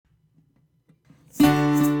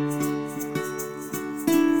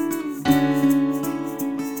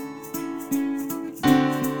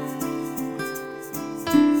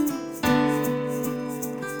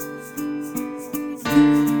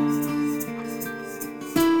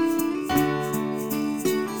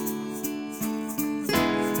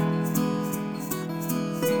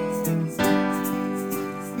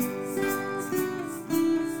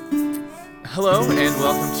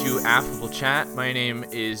Affable Chat. My name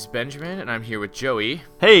is Benjamin, and I'm here with Joey.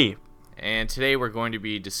 Hey! And today we're going to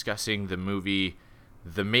be discussing the movie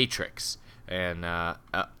The Matrix, and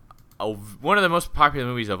one of the most popular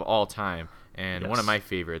movies of all time, and one of my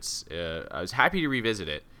favorites. I was happy to revisit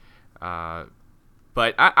it,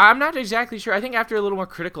 but I'm not exactly sure. I think after a little more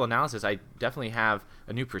critical analysis, I definitely have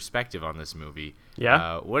a new perspective on this movie.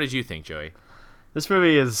 Yeah? What did you think, Joey? This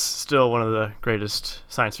movie is still one of the greatest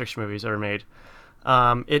science fiction movies ever made.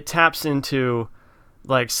 It taps into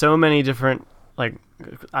so many different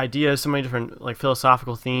ideas, so many different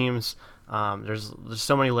philosophical themes. There's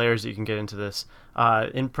so many layers that you can get into this.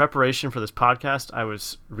 In preparation for this podcast, I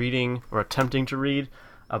was reading or attempting to read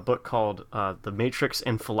a book called The Matrix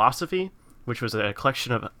and Philosophy, which was a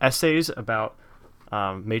collection of essays about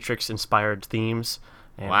Matrix-inspired themes.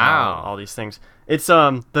 And wow! All these things. It's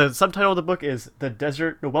the subtitle of the book is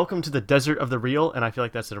Welcome to the Desert of the Real, and I feel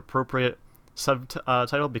like that's an appropriate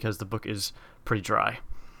subtitle because the book is pretty dry.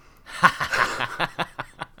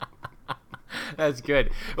 That's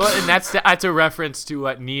good. Well, and that's a reference to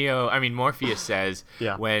what Morpheus says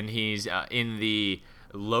when he's in the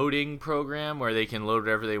loading program where they can load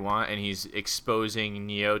whatever they want, and he's exposing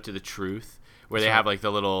Neo to the truth, where they have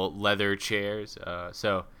the little leather chairs.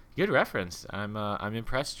 So good reference. I'm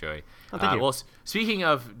impressed, Joey. Oh, thank you. Well, speaking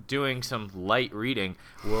of doing some light reading,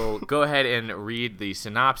 we'll go ahead and read the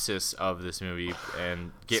synopsis of this movie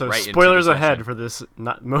and get right into spoilers the ahead for this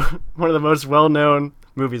one of the most well-known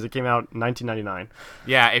movies that came out in 1999.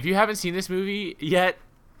 Yeah, if you haven't seen this movie yet,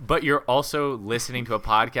 but you're also listening to a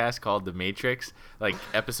podcast called The Matrix,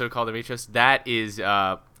 episode called The Matrix, that is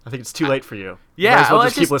I think it's too late for you. Yeah, you might as well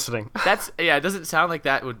just keep listening. It doesn't sound like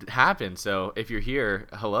that would happen. So if you're here,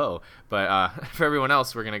 hello. But for everyone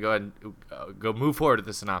else, we're gonna go ahead and move forward with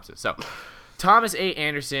the synopsis. So, Thomas A.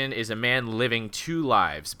 Anderson is a man living two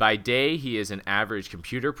lives. By day, he is an average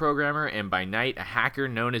computer programmer, and by night, a hacker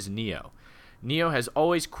known as Neo. Neo has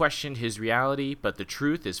always questioned his reality, but the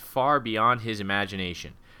truth is far beyond his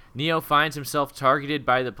imagination. Neo finds himself targeted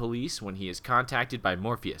by the police when he is contacted by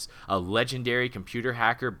Morpheus, a legendary computer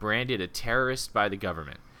hacker branded a terrorist by the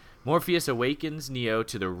government. Morpheus awakens Neo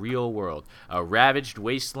to the real world, a ravaged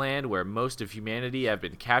wasteland where most of humanity have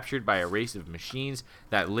been captured by a race of machines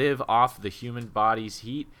that live off the human body's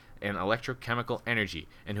heat and electrochemical energy,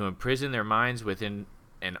 and who imprison their minds within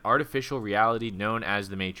an artificial reality known as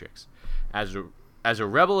the Matrix. As a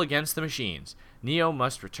rebel against the machines, Neo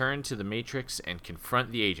must return to the Matrix and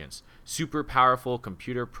confront the agents, super powerful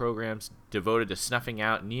computer programs devoted to snuffing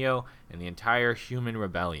out Neo and the entire human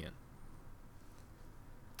rebellion.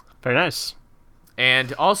 Very nice.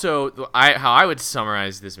 And also, how I would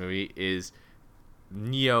summarize this movie is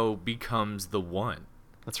Neo becomes the one.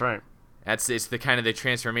 That's right. It's the kind of the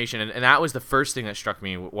transformation, and that was the first thing that struck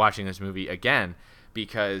me watching this movie again,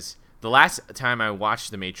 because the last time I watched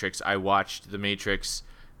The Matrix,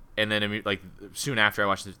 and then soon after I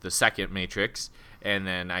watched the second Matrix, and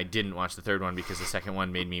then I didn't watch the third one because the second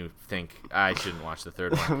one made me think I shouldn't watch the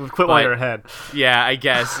third one. Quit while you're ahead. Yeah, I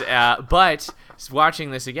guess. But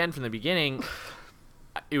watching this again from the beginning,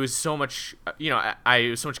 it was so much, it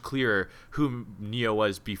was so much clearer who Neo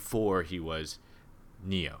was before he was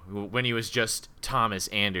Neo, when he was just Thomas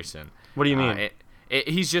Anderson. What do you mean?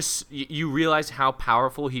 He's just, you realize how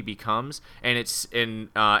powerful he becomes, and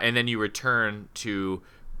then you return to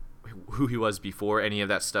who he was before any of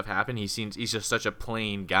that stuff happened. He's just such a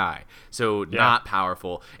plain guy, so not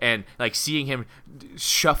powerful, and seeing him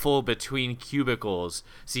shuffle between cubicles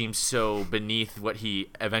seems so beneath what he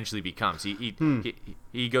eventually becomes.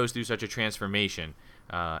 He goes through such a transformation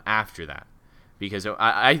after that, because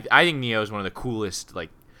I think Neo is one of the coolest,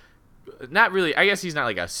 not really, I guess he's not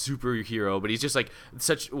a superhero, but he's just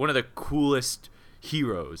such one of the coolest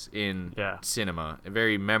heroes in cinema,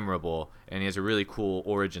 very memorable, and he has a really cool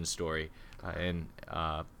origin story, and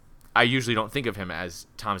I usually don't think of him as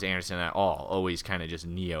Thomas Anderson at all, always kind of just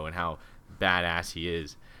Neo and how badass he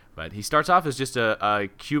is, but he starts off as just a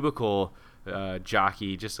cubicle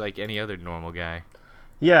jockey, just like any other normal guy.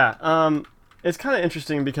 It's kind of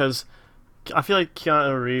interesting because I feel like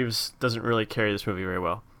Keanu Reeves doesn't really carry this movie very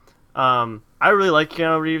well. I really like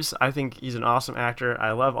Keanu Reeves. I think he's an awesome actor.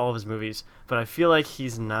 I love all of his movies, but I feel like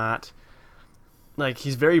he's not,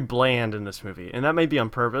 he's very bland in this movie, and that may be on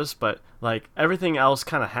purpose, but everything else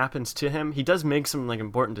kind of happens to him. He does make some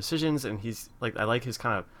important decisions, and he's I like his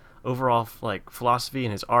kind of overall philosophy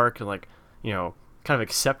and his arc, and kind of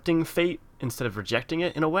accepting fate instead of rejecting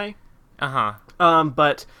it in a way.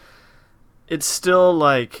 But it's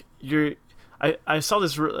still you're. I saw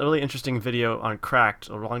this really interesting video on Cracked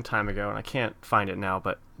a long time ago, and I can't find it now,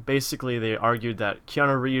 but basically they argued that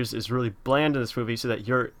Keanu Reeves is really bland in this movie, so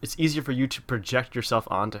that it's easier for you to project yourself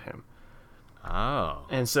onto him. Oh.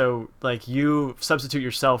 And so, like, you substitute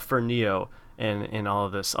yourself for Neo in all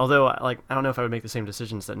of this. Although, like, I don't know if I would make the same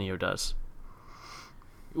decisions that Neo does.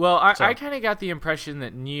 Well, I kind of got the impression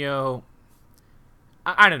that Neo.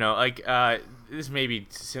 I don't know. Like, this may be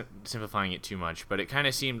simplifying it too much, but it kind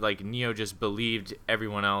of seemed like Neo just believed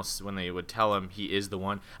everyone else when they would tell him he is the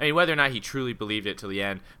one. I mean, whether or not he truly believed it till the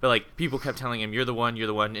end, but like people kept telling him, you're the one,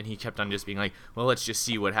 and he kept on just being like, well, let's just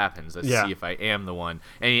see what happens. Let's see if I am the one.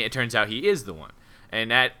 And it turns out he is the one.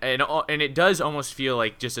 And it does almost feel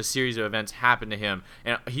like just a series of events happen to him,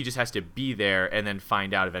 and he just has to be there and then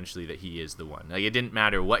find out eventually that he is the one. Like, it didn't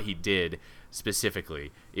matter what he did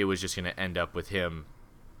specifically; it was just going to end up with him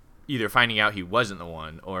either finding out he wasn't the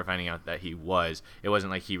one or finding out that he was. It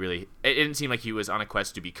wasn't like it didn't seem like he was on a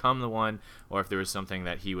quest to become the one, or if there was something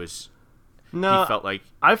that he was. No, he felt like.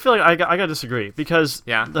 I feel like I got to disagree, because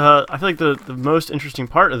I feel like the most interesting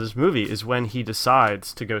part of this movie is when he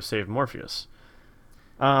decides to go save Morpheus.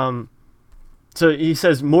 So he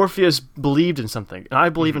says Morpheus believed in something, and I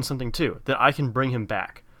believe in something too, that I can bring him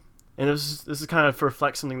back. And this is kind of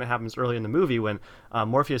reflects something that happens early in the movie when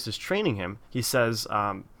Morpheus is training him. He says,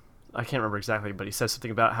 I can't remember exactly, but he says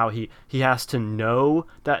something about how he has to know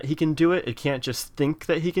that he can do it. It can't just think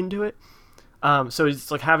that he can do it. So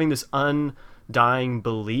it's like having this undying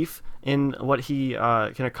belief in what he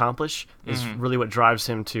can accomplish is really what drives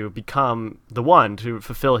him to become the one, to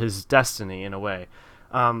fulfill his destiny in a way.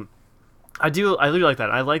 I really like that.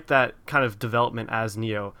 I like that kind of development as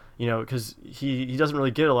Neo, because he doesn't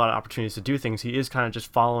really get a lot of opportunities to do things. He is kind of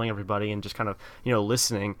just following everybody and just kind of,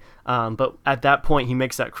 listening. But at that point, he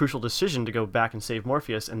makes that crucial decision to go back and save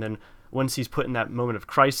Morpheus. And then once he's put in that moment of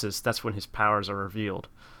crisis, that's when his powers are revealed.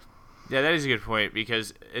 Yeah, that is a good point,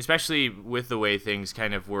 because especially with the way things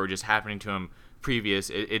kind of were just happening to him previous,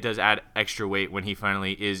 it does add extra weight when he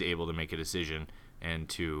finally is able to make a decision and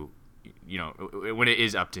to, when it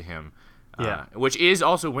is up to him. Which is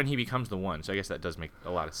also when he becomes the one. So I guess that does make a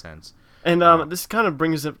lot of sense. And this kind of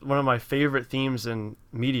brings up one of my favorite themes in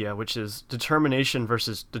media, which is determination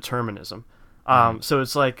versus determinism. So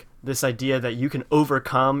it's like this idea that you can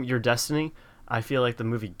overcome your destiny. I feel like the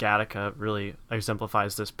movie Gattaca really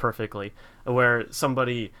exemplifies this perfectly, where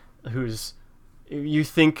somebody who's you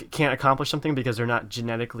think can't accomplish something because they're not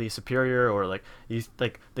genetically superior, or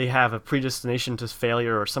they have a predestination to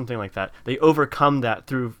failure or something like that. They overcome that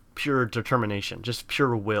through pure determination, just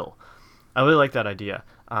pure will. I really like that idea,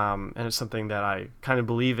 and it's something that I kind of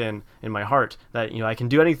believe in my heart, that I can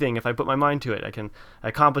do anything if I put my mind to it. I can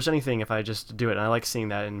accomplish anything if I just do it, and I like seeing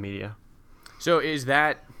that in media. So is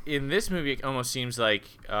that in this movie? It almost seems like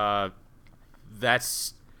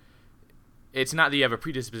it's not that you have a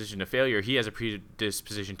predisposition to failure. He has a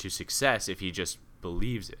predisposition to success if he just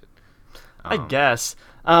believes it. I guess.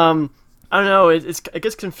 I don't know. It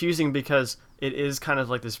gets confusing because it is kind of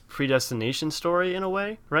like this predestination story in a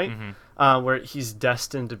way, right? Mm-hmm. Where he's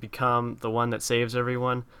destined to become the one that saves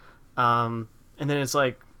everyone. And then it's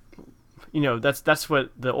like, that's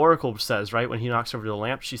what the Oracle says, right? When he knocks over the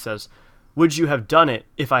lamp, she says, "Would you have done it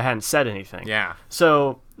if I hadn't said anything?" Yeah.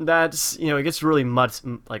 So that's, it gets really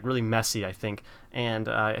really messy, I think. And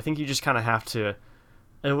I think you just kind of have to,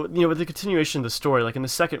 with the continuation of the story, like in the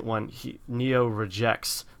second one, Neo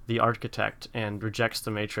rejects the architect and rejects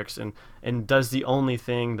the Matrix and does the only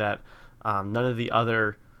thing that none of the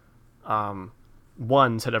other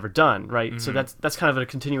ones had ever done, right? Mm-hmm. So that's kind of a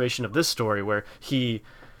continuation of this story where he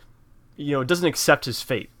doesn't accept his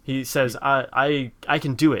fate. He says, I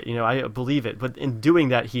can do it, I believe it. But in doing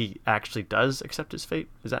that, he actually does accept his fate.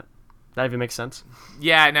 Does that even make sense?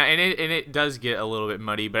 Yeah, no, and it does get a little bit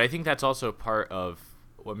muddy, but I think that's also part of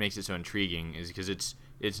what makes it so intriguing, is because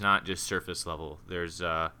it's not just surface level. There's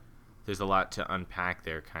a lot to unpack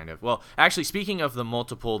there, kind of. Well, actually, speaking of the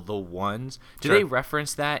ones, do they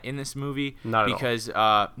reference that in this movie? Not at all. Because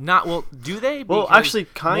do they? Well, because actually,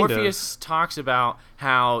 kind of. Morpheus talks about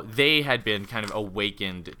how they had been kind of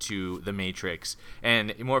awakened to the Matrix,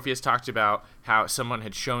 and Morpheus talked about how someone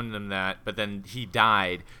had shown them that, but then he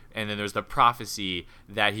died, and then there's the prophecy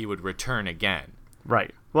that he would return again.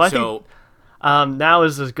 Right. Well, I think now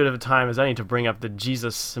is as good of a time as any to bring up the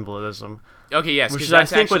Jesus symbolism. Okay, yes, which is, I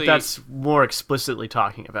think, what that's more explicitly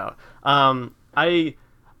talking about. I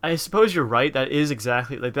suppose you're right. That is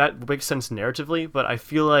exactly that makes sense narratively. But I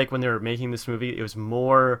feel like when they were making this movie, they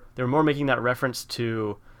were more making that reference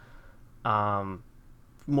to,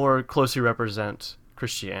 more closely represent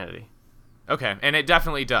Christianity. Okay, and it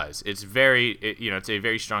definitely does. It's very, it's a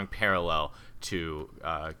very strong parallel to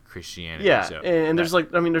Christianity. Yeah, so and there's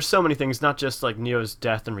there's so many things, not just like Neo's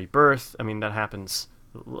death and rebirth. I mean, that happens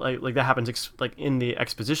like that happens in the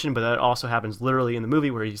exposition, but that also happens literally in the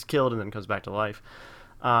movie where he's killed and then comes back to life.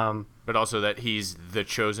 But also that he's the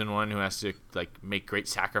chosen one who has to like make great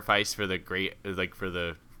sacrifice for the good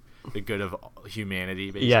of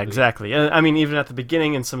humanity. Basically. Yeah, exactly. And I mean, even at the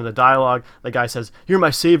beginning in some of the dialogue, the guy says, "You're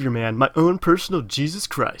my savior, man, my own personal Jesus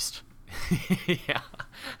Christ." Yeah.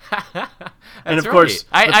 And of course,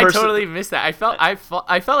 I totally missed that. I felt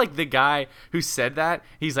like the guy who said that,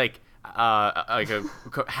 he's like a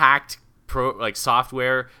hacked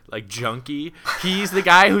software junkie. He's the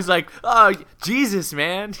guy who's like, "Oh, Jesus,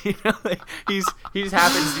 man." Like he just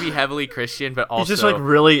happens to be heavily Christian, but also he's just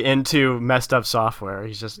really into messed up software.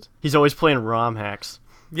 He's always playing ROM hacks.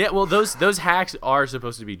 Yeah, well, those hacks are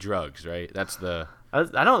supposed to be drugs, right? That's the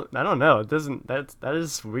I don't know. It doesn't. That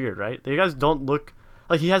is weird, right? You guys don't look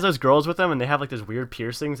like he has those girls with him, and they have like those weird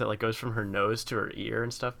piercings that goes from her nose to her ear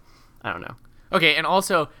and stuff. I don't know. Okay, and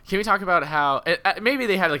also, can we talk about how maybe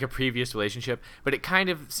they had a previous relationship, but it kind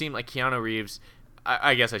of seemed like Keanu Reeves,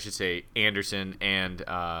 I guess I should say Anderson, and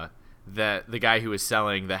the guy who was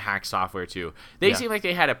selling the hack software to, they seemed like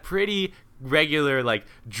they had a pretty regular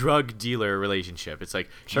drug dealer relationship. It's like,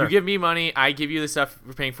 sure, you give me money, I give you the stuff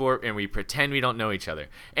we're paying for, and we pretend we don't know each other.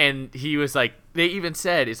 And he was like, they even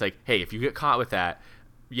said, it's like, hey, if you get caught with that,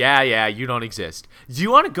 yeah, you don't exist. Do you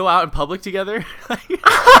want to go out in public together?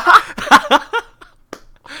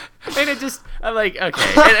 And it just, I'm like,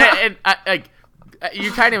 okay. And I,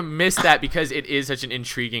 you kind of miss that because it is such an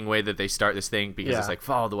intriguing way that they start this thing, because it's like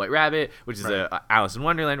Follow the White Rabbit, which is a Alice in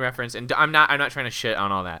Wonderland reference. And I'm not trying to shit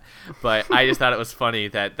on all that, but I just thought it was funny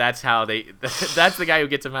that that's how that's the guy who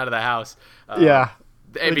gets him out of the house. Yeah.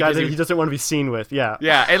 The guy that he doesn't want to be seen with, yeah.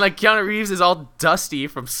 Yeah, and Keanu Reeves is all dusty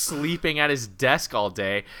from sleeping at his desk all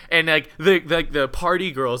day, and the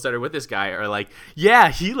party girls that are with this guy are like, yeah,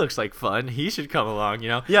 he looks like fun, he should come along,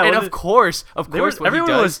 Yeah, and of course,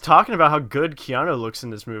 everyone was talking about how good Keanu looks in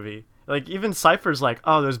this movie. Even Cypher's like,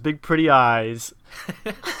 oh, those big pretty eyes.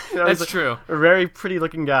 That's true. A very pretty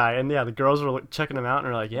looking guy, and yeah, the girls were checking him out and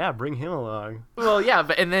are like, yeah, bring him along. Well, yeah,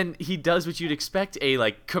 and then he does what you'd expect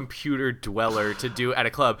a computer dweller to do at a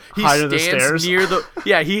club. He stands near the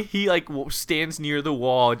he stands near the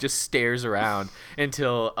wall and just stares around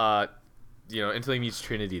until until he meets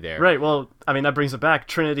Trinity there. Right. Well, I mean, that brings it back.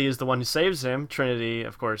 Trinity is the one who saves him. Trinity,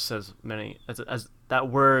 of course, has many as that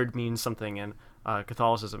word means something in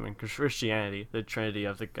Catholicism and Christianity, the Trinity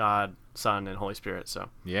of the God, Son, and Holy Spirit. So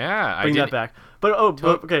yeah, bring that back. But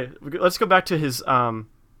okay, let's go back to his to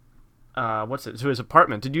his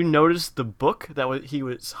apartment. Did you notice the book that he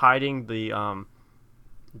was hiding the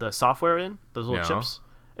software in, those little chips?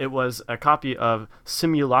 It was a copy of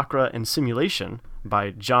Simulacra and Simulation by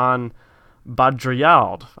John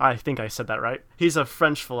Baudrillard. I think I said that right. He's a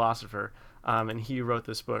French philosopher, and he wrote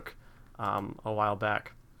this book a while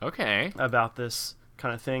back. Okay. About this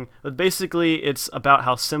kind of thing. But basically, it's about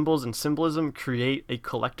how symbols and symbolism create a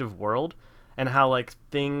collective world, and how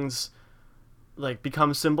things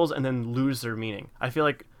become symbols and then lose their meaning. I feel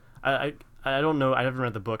like I don't know. I haven't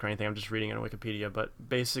read the book or anything. I'm just reading it on Wikipedia. But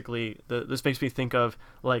basically, this makes me think of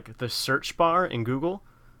the search bar in Google.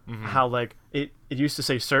 Mm-hmm. How it used to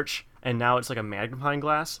say search, and now it's a magnifying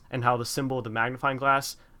glass, and how the symbol of the magnifying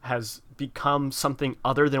glass has become something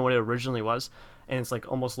other than what it originally was. And it's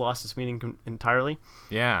almost lost its meaning entirely.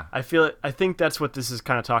 Yeah. I think that's what this is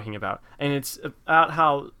kind of talking about. And it's about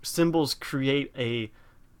how symbols create a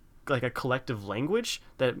collective language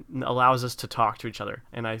that allows us to talk to each other.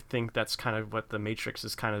 And I think that's kind of what the Matrix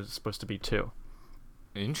is kind of supposed to be too.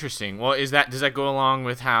 Interesting. Well, does that go along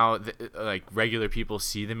with how regular people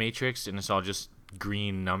see the Matrix, and it's all just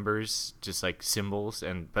green numbers, just symbols,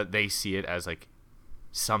 but they see it as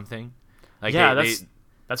something?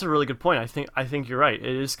 That's a really good point. I think you're right.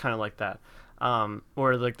 It is kind of like that,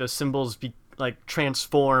 or the symbols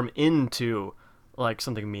transform into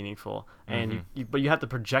something meaningful, and but you have to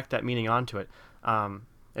project that meaning onto it. Yeah,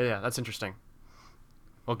 that's interesting.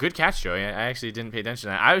 Well, good catch, Joey. I actually didn't pay attention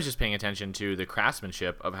to that. I was just paying attention to the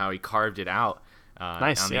craftsmanship of how he carved it out on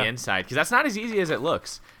the inside, because that's not as easy as it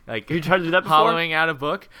looks. You tried to do that before? Hollowing out a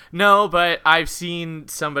book? No, but I've seen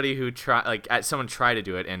somebody who someone try to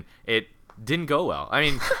do it, and it didn't go well. I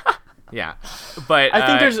mean, yeah, but I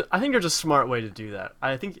think there's a smart way to do that.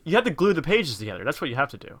 I think you have to glue the pages together. That's what you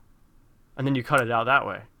have to do, and then you cut it out that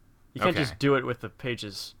way. You can't just do it with the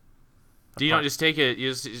pages. You don't just take it.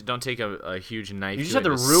 You just don't take a huge knife. You just have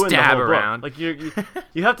to ruin the whole book.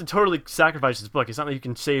 You have to totally sacrifice this book. It's not that you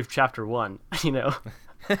can save chapter 1.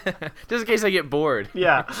 Just in case I get bored.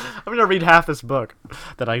 Yeah, I'm gonna read half this book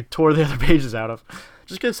that I tore the other pages out of.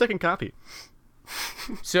 Just get a second copy.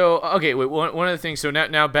 So, okay, wait, one of the things, so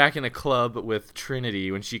now back in the club with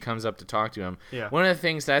Trinity, when she comes up to talk to him, Yeah. one of the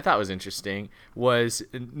things that I thought was interesting was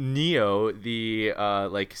Neo, the,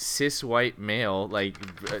 cis white male,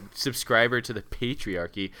 subscriber to the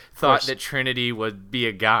patriarchy, thought that Trinity would be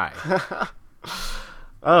a guy.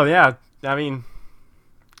 Oh, yeah. I mean,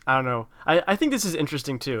 I don't know. I think this is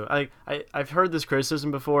interesting, too. I've heard this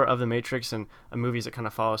criticism before of The Matrix and movies that kind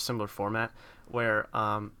of follow a similar format, where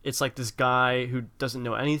it's like this guy who doesn't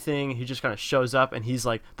know anything. He just kind of shows up, and he's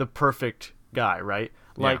like the perfect guy, right?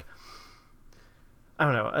 Like, Yeah. I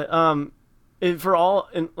don't know.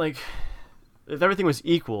 If everything was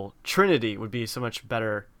equal, Trinity would be so much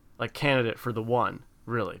better, like, candidate for the one,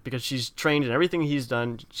 really, because she's trained in everything he's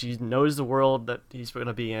done. She knows the world that he's going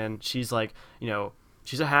to be in. She's like,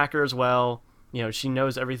 she's a hacker as well. She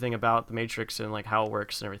knows everything about the Matrix and like how it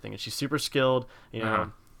works and everything, and she's super skilled.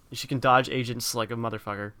 She can dodge agents like a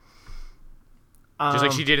motherfucker. Just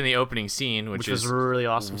like she did in the opening scene, which was really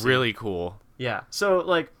awesome. Really cool. Yeah. So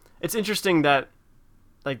like, it's interesting that,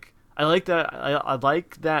 like, I like that. I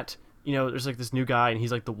like that. There's like this new guy and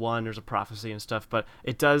he's like the one. There's a prophecy and stuff, but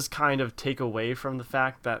it does kind of take away from the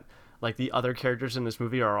fact that like the other characters in this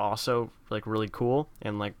movie are also like really cool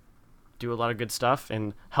and like do a lot of good stuff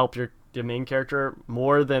and help your main character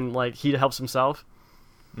more than like he helps himself.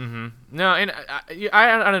 Mm-hmm. No, and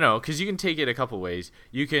I don't know, because you can take it a couple ways.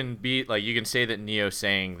 You can be like, you can say that Neo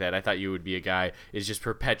saying that I thought you would be a guy is just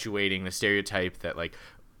perpetuating the stereotype that like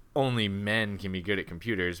only men can be good at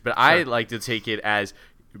computers. But sure. I like to take it as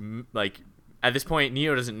like at this point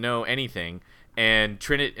Neo doesn't know anything, and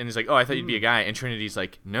Trinity and is like, oh, I thought you'd be a guy, and Trinity's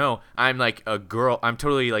like, no, I'm like a girl. I'm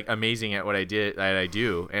totally like amazing at what I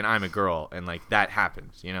do, and I'm a girl, and like that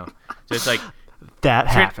happens, So it's like. That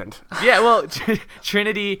happened. Yeah, well,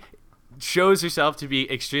 Trinity shows herself to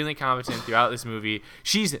be extremely competent throughout this movie.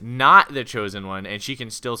 She's not the chosen one, and she can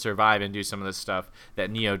still survive and do some of the stuff that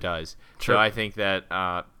Neo does. True. So I think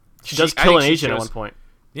that she does kill an agent at one point.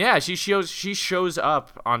 Yeah, she shows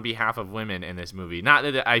up on behalf of women in this movie. Not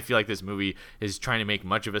that I feel like this movie is trying to make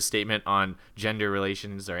much of a statement on gender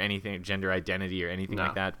relations or anything, gender identity or anything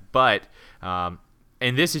like that. But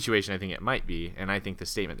in this situation, I think it might be, and I think the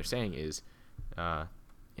statement they're saying is.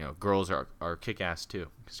 Girls are kick-ass too,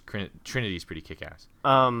 because Trinity's pretty kick-ass.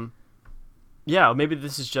 Yeah, maybe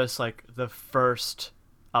this is just like the first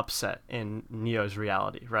upset in Neo's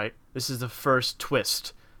reality, right? This is the first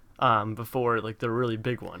twist before like the really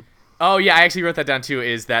big one. Oh yeah, I actually wrote that down too.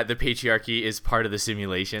 Is that the patriarchy is part of the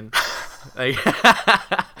simulation? Like,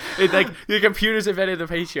 it's like the computers invented the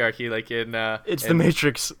patriarchy. Like it's the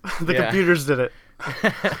Matrix. The computers did it.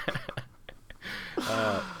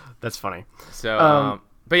 That's funny. So,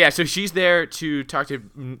 but yeah, so she's there to talk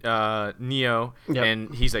to Neo,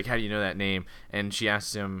 and he's like, "How do you know that name?" And she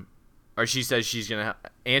asks him, or she says she's gonna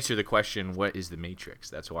answer the question, "What is the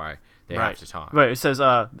Matrix?" That's why they have to talk. Right. It says,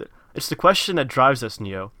 "It's the question that drives us,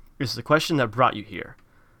 Neo. It's the question that brought you here.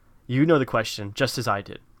 You know the question just as I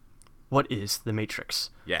did. What is the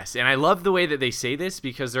Matrix?" Yes, and I love the way that they say this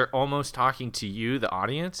because they're almost talking to you, the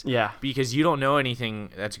audience. Yeah. Because you don't know anything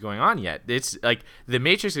that's going on yet. It's like the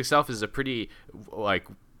Matrix itself is a pretty like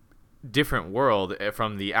different world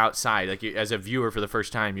from the outside. Like as a viewer for the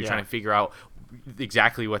first time, you're trying to figure out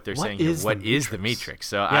exactly what they're saying. What is the Matrix?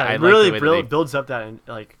 So I really like the way builds up that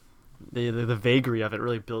like the vagary of it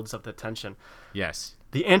really builds up the tension. Yes.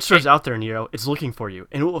 The answer is out there, Neo. It's looking for you,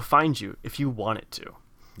 and it will find you if you want it to.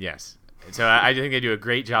 Yes. So I think they do a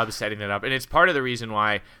great job of setting that up, and it's part of the reason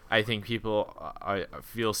why I think people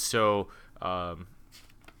feel so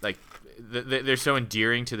they're so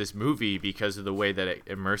endearing to this movie because of the way that it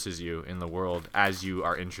immerses you in the world as you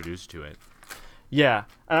are introduced to it. Yeah,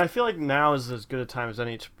 and I feel like now is as good a time as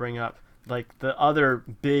any to bring up like the other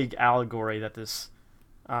big allegory that this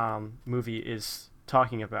movie is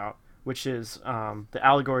talking about, which is the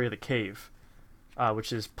allegory of the cave,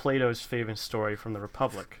 which is Plato's famous story from the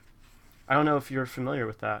Republic. I don't know if you're familiar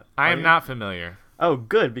with that. I am not familiar. Oh,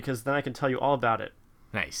 good, because then I can tell you all about it.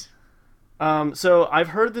 Nice. So I've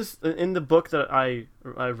heard this in the book that I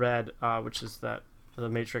read, which is that The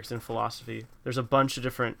Matrix in Philosophy. There's a bunch of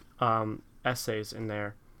different essays in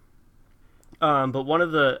there. But one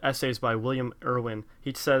of the essays by William Irwin,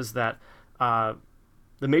 he says that The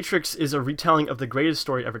Matrix is a retelling of the greatest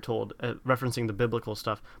story ever told, referencing the biblical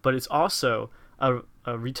stuff, but it's also a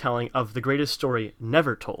retelling of the greatest story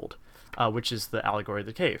never told, which is the allegory of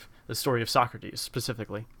the cave, the story of Socrates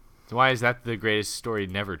specifically. So why is that the greatest story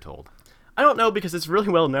never told? I don't know, because it's really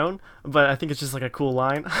well known, but I think it's just like a cool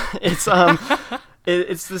line. It's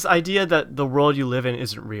It's this idea that the world you live in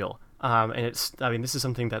isn't real. And this is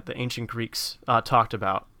something that the ancient Greeks talked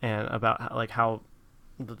about, and about how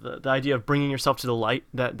the idea of bringing yourself to the light,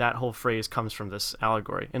 that whole phrase comes from this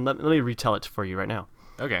allegory. And let me retell it for you right now.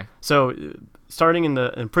 Okay. So, starting in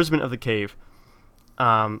the imprisonment of the cave,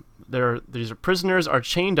 these prisoners are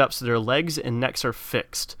chained up so their legs and necks are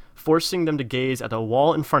fixed, forcing them to gaze at the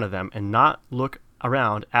wall in front of them and not look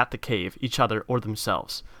around at the cave, each other, or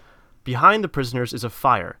themselves. Behind the prisoners is a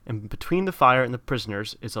fire, and between the fire and the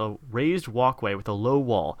prisoners is a raised walkway with a low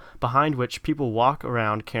wall, behind which people walk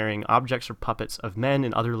around carrying objects or puppets of men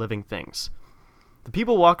and other living things. The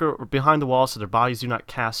people walk behind the wall so their bodies do not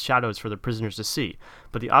cast shadows for the prisoners to see,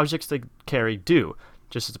 but the objects they carry do,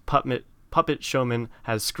 just as a puppet showman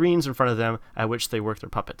has screens in front of them at which they work their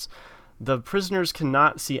puppets. The prisoners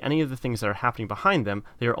cannot see any of the things that are happening behind them.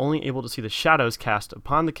 They are only able to see the shadows cast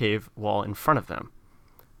upon the cave wall in front of them.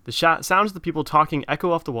 The sounds of the people talking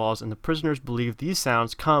echo off the walls, and the prisoners believe these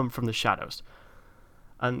sounds come from the shadows.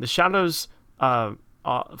 And the shadows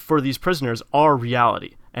for these prisoners are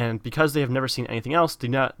reality, and because they have never seen anything else, do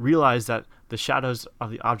not realize that the shadows of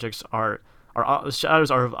the objects are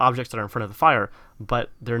of objects that are in front of the fire, but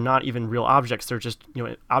they're not even real objects. They're just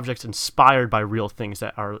objects inspired by real things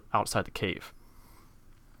that are outside the cave.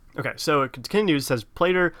 Okay, so it continues. It says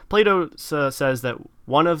Plato says that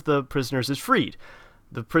one of the prisoners is freed.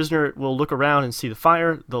 The prisoner will look around and see the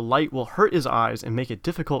fire. The light will hurt his eyes and make it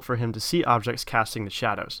difficult for him to see objects casting the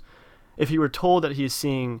shadows. If he were told that he is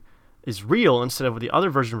seeing is real instead of what the other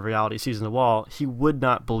version of reality sees in the wall, he would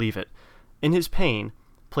not believe it. In his pain,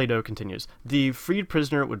 Plato continues, the freed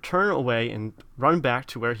prisoner would turn away and run back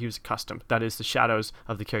to where he was accustomed, that is, the shadows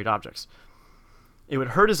of the carried objects. It would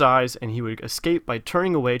hurt his eyes, and he would escape by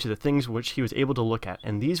turning away to the things which he was able to look at,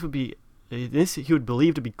 and this he would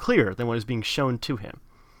believe to be clearer than what is being shown to him.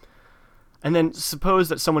 And then suppose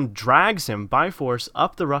that someone drags him by force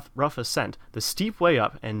up the rough ascent, the steep way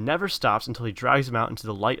up, and never stops until he drags him out into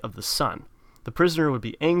the light of the sun. The prisoner would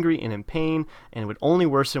be angry and in pain, and it would only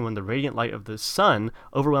worsen when the radiant light of the sun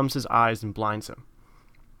overwhelms his eyes and blinds him.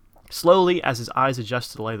 Slowly, as his eyes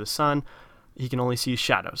adjust to the light of the sun, he can only see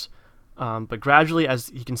shadows. But gradually, as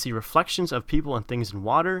he can see reflections of people and things in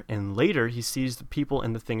water, and later he sees the people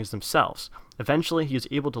and the things themselves. Eventually, he is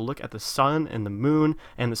able to look at the sun and the moon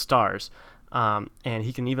and the stars, and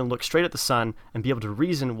he can even look straight at the sun and be able to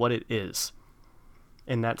reason what it is.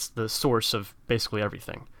 And that's the source of basically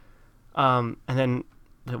everything. And then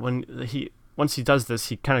once he does this,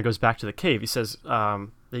 he kind of goes back to the cave. He says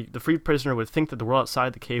the freed prisoner would think that the world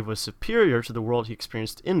outside the cave was superior to the world he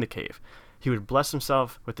experienced in the cave. He would bless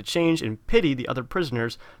himself with the change and pity the other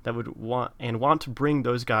prisoners that would want to bring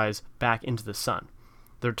those guys back into the sun.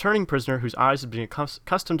 The returning prisoner, whose eyes had been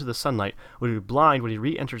accustomed to the sunlight, would be blind when he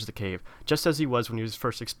re-enters the cave, just as he was when he was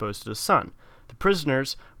first exposed to the sun. The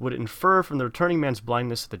prisoners would infer from the returning man's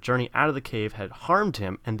blindness that the journey out of the cave had harmed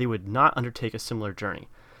him, and they would not undertake a similar journey.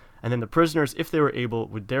 And then the prisoners, if they were able,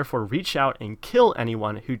 would therefore reach out and kill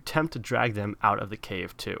anyone who'd attempt to drag them out of the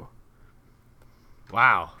cave too.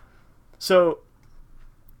 Wow. So,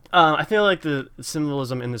 I feel like the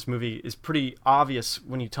symbolism in this movie is pretty obvious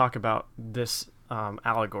when you talk about this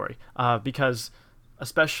allegory, because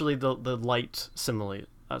especially the light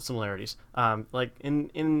similarities. Like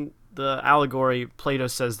in the allegory, Plato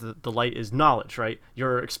says that the light is knowledge, right?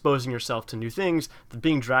 You're exposing yourself to new things.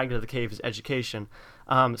 Being dragged out of the cave is education.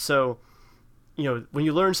 So, when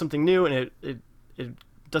you learn something new and it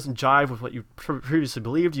doesn't jive with what you previously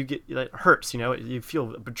believed, it hurts. You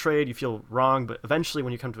feel betrayed, you feel wrong. But eventually,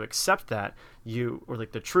 when you come to accept that, or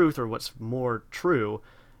like the truth or what's more true,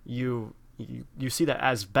 you see that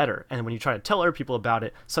as better. And when you try to tell other people about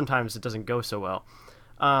it, sometimes it doesn't go so well.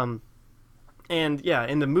 And yeah,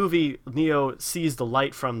 in the movie, Neo sees the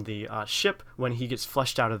light from the ship when he gets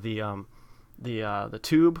flushed out of the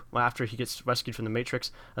tube after he gets rescued from the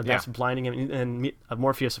Matrix. That's blinding him. And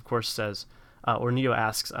Morpheus, of course, says, or Neo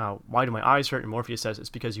asks, why do my eyes hurt? And Morpheus says, it's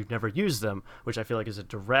because you've never used them, which I feel like is a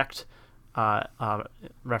direct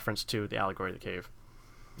reference to the allegory of the cave.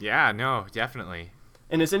 Yeah, no, definitely.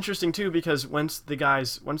 And it's interesting, too, because once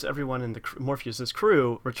everyone in Morpheus's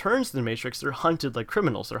crew returns to the Matrix, they're hunted like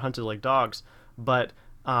criminals. They're hunted like dogs. But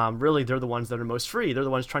really, they're the ones that are most free. They're the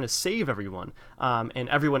ones trying to save everyone. And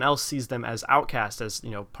everyone else sees them as outcasts, as,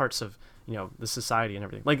 parts of, the society and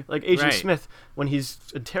everything. Like Agent Smith, when he's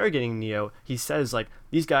interrogating Neo, he says, like,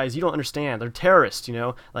 these guys, you don't understand. They're terrorists,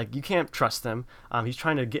 Like, you can't trust them. He's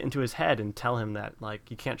trying to get into his head and tell him that, like,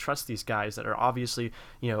 you can't trust these guys that are obviously,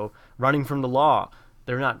 running from the law.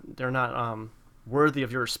 They're not worthy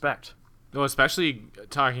of your respect. Well, especially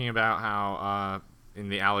talking about how in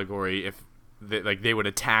the allegory, if they would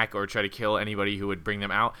attack or try to kill anybody who would bring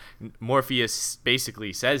them out. Morpheus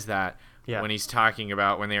basically says that when he's talking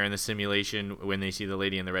about when they're in the simulation, when they see the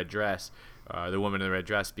lady in the red dress, the woman in the red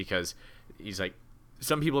dress, because he's like,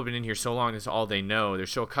 some people have been in here so long, it's all they know. They're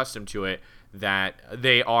so accustomed to it that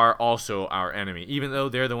they are also our enemy. Even though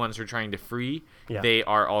they're the ones we're trying to free, they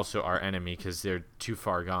are also our enemy because they're too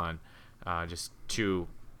far gone, just too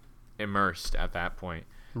immersed at that point.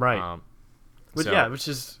 Right. Which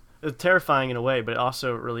is terrifying in a way, but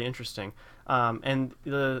also really interesting. And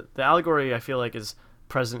the allegory, I feel like, is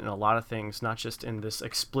present in a lot of things, not just in this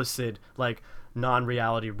explicit, like,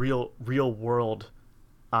 non-reality, real world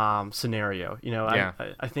scenario.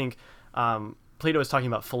 I think Plato is talking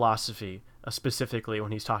about philosophy specifically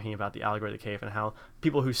when he's talking about the allegory of the cave, and how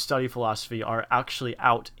people who study philosophy are actually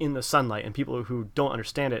out in the sunlight, and people who don't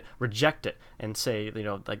understand it reject it and say,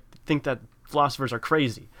 think that philosophers are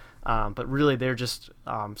crazy. But really, they're just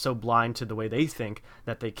so blind to the way they think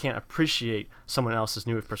that they can't appreciate someone else's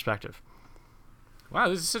new perspective. Wow,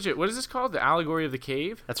 this is what is this called? The Allegory of the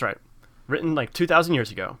Cave? That's right. Written like 2,000 years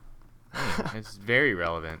ago. It's very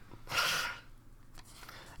relevant.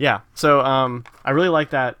 Yeah, so I really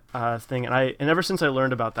like that thing, and ever since I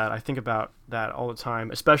learned about that, I think about that all the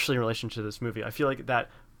time, especially in relation to this movie. I feel like that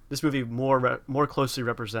this movie more closely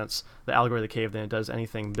represents the allegory of the cave than it does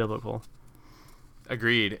anything biblical.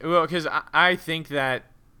 Agreed. Well, because I think that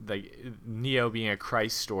Neo being a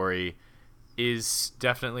Christ story is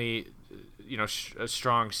definitely a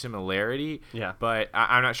strong similarity. Yeah. But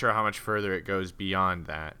I'm not sure how much further it goes beyond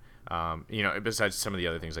that. Besides some of the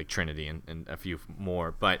other things like Trinity and a few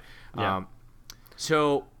more. But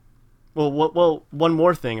so. Well, one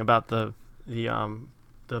more thing about the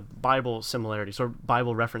Bible similarities or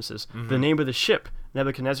Bible references. Mm-hmm. The name of the ship,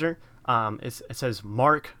 Nebuchadnezzar, it says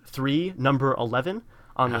Mark 3, number 11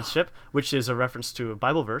 on the ship, which is a reference to a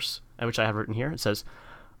Bible verse, which I have written here. It says,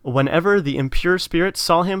 "Whenever the impure spirits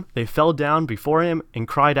saw him, they fell down before him and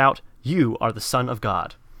cried out, 'You are the Son of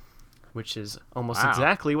God,'" which is almost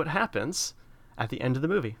exactly what happens at the end of the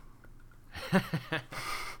movie.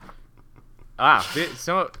 Wow,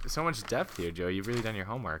 so much depth here, Joe. You've really done your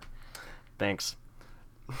homework. Thanks.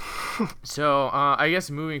 So I guess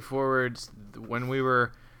moving forward, when we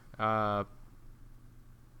were,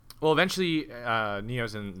 eventually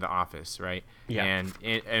Neo's in the office, right? Yeah.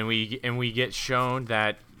 And we get shown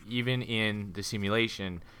that even in the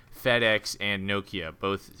simulation, FedEx and Nokia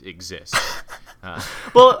both exist.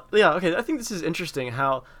 Well, yeah, okay. I think this is interesting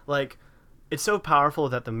how, it's so powerful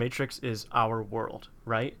that the Matrix is our world,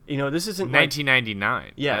 right? This isn't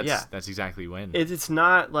 1999. Yeah. That's exactly when. It's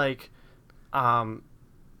not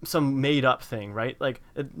some made up thing, right?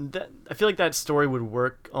 I feel like that story would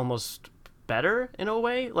work almost better in a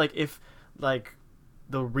way. If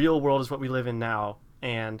the real world is what we live in now,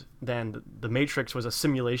 and then the Matrix was a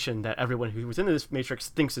simulation that everyone who was in this Matrix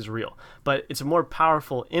thinks is real. But it's a more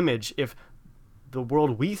powerful image if the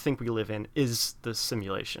world we think we live in is the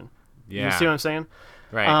simulation. Yeah. You see what I'm saying?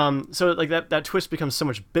 Right. So that twist becomes so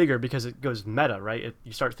much bigger because it goes meta, right?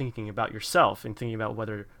 You start thinking about yourself and thinking about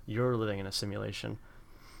whether you're living in a simulation.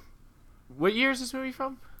 What year is this movie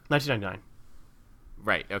from? 1999.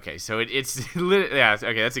 Right. Okay. So it's okay.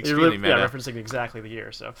 That's extremely meta. Yeah, referencing exactly the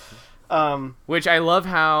year. So, which I love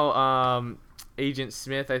how Agent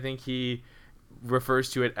Smith, I think he refers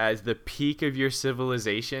to it as the peak of your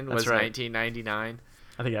civilization was 1999.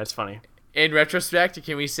 I think that's funny. In retrospect,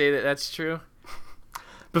 can we say that that's true?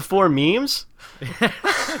 Before memes?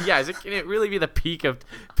 Yeah. Can it really be the peak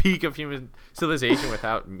of human civilization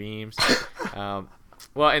without memes?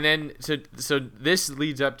 Well, and then so this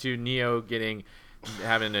leads up to Neo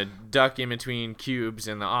having to duck in between cubes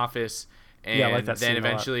in the office, and then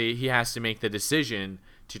eventually he has to make the decision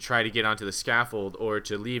to try to get onto the scaffold or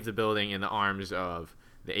to leave the building in the arms of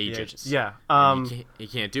the agents. Yeah. He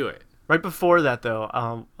can't do it. Right before that,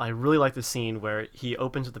 though, I really like the scene where he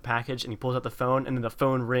opens the package and he pulls out the phone, and then the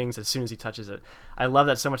phone rings as soon as he touches it. I love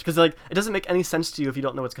that so much because it doesn't make any sense to you if you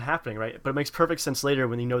don't know what's happening, right? But it makes perfect sense later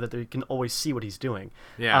when you know that they can always see what he's doing.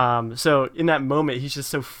 Yeah. So in that moment, he's just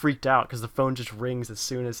so freaked out because the phone just rings as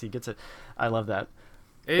soon as he gets it. I love that.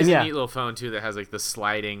 It is a neat little phone too that has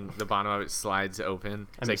the bottom of it slides open.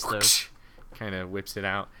 It's whoosh, kind of whips it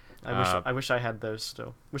out. I wish I had those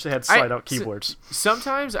still. Wish they had slide out keyboards.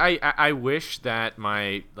 Sometimes I wish that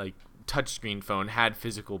my touchscreen phone had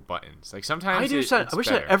physical buttons. Sometimes I do. I wish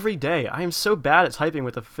that every day. I am so bad at typing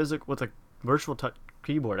with a virtual touch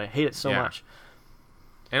keyboard. I hate it so much.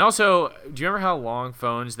 And also, do you remember how long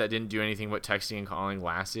phones that didn't do anything but texting and calling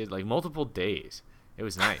lasted? Multiple days. It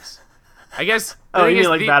was nice. I guess. Oh, you mean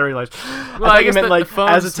like battery life? Well, I guess you meant like the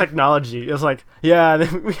as a phones. technology. It was like, yeah, and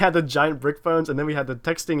then we had the giant brick phones, and then we had the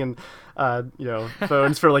texting and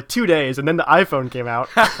phones for like 2 days, and then the iPhone came out,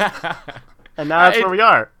 and now that's where we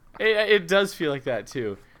are. It does feel like that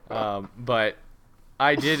too. But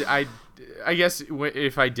I guess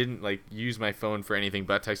if I didn't like use my phone for anything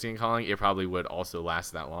but texting and calling, it probably would also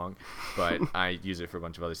last that long. But I use it for a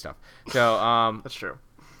bunch of other stuff. So That's true.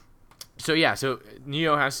 So yeah, so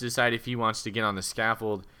Neo has to decide if he wants to get on the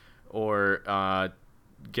scaffold or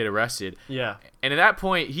get arrested. Yeah. And at that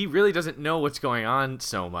point, he really doesn't know what's going on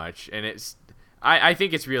so much, and I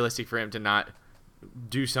think it's realistic for him to not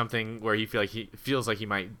do something where he feels like he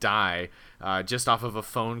might die just off of a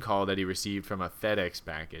phone call that he received from a FedEx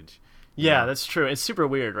package. Yeah, that's true. It's super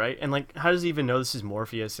weird, right? And like, how does he even know this is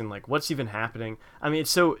Morpheus? And like, what's even happening? I mean,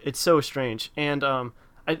 it's so strange. And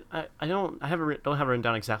I don't have it written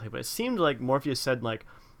down exactly, but it seemed like Morpheus said like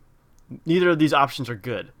neither of these options are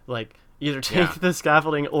good. Like either take the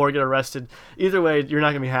scaffolding or get arrested. Either way, you're not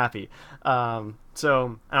gonna be happy.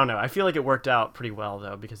 So I don't know. I feel like it worked out pretty well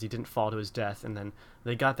though because he didn't fall to his death, and then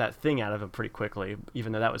they got that thing out of him pretty quickly.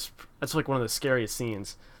 Even though that's like one of the scariest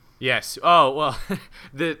scenes. Yes. Oh,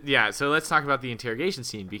 well, so let's talk about the interrogation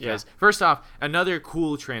scene because first off, another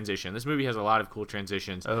cool transition. This movie has a lot of cool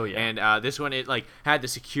transitions. Oh, yeah. And this one, it like had the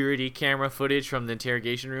security camera footage from the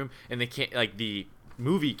interrogation room, and the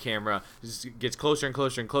movie camera gets closer and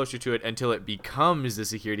closer and closer to it until it becomes the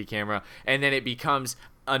security camera, and then it becomes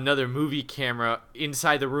another movie camera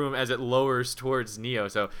inside the room as it lowers towards Neo.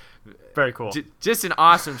 So very cool. Just an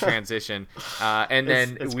awesome transition. And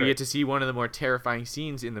then it's we great. get to see one of the more terrifying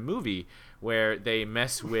scenes in the movie where they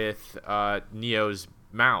mess with Neo's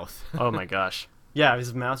mouth. Oh my gosh. Yeah,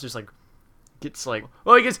 his mouth just like gets like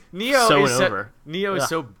Well, because Neo sewn is over. is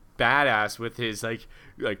so badass with his like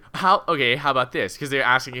how about this? Because they're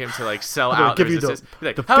asking him to like sell out. Give you the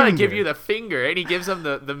how about I give you the finger? And he gives them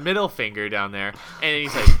the middle finger down there, and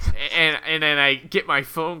he's like, and then I get my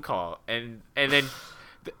phone call, and then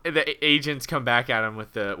the agents come back at him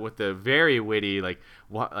with the very witty what's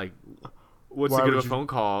Why the good of would a you- phone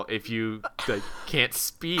call if you like can't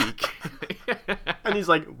speak? and he's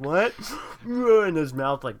like, "What?" And his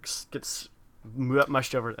mouth like gets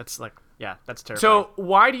mushed over. That's like, yeah, that's terrifying. So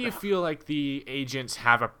why do you feel like the agents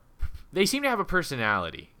they seem to have a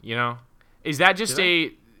personality, you know? Is that just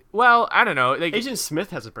well, I don't know. Like, Agent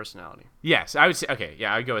Smith has a personality. yes, I would say, okay,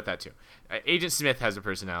 yeah, I'd go with that too. Agent Smith has a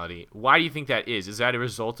personality. Why do you think that is? Is that a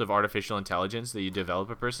result of artificial intelligence that you develop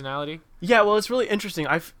a personality? Yeah, well, it's really interesting.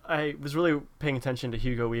 I was really paying attention to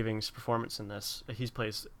Hugo Weaving's performance in this. He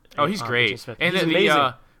plays. Oh, he's great. Agent Smith. And he's the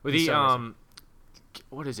amazing. with He's the so amazing.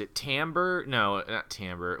 what is it? Timbre? No, not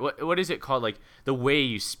timbre. What is it called? Like the way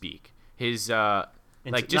you speak. His like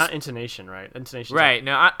just not intonation, right? Intonation. right.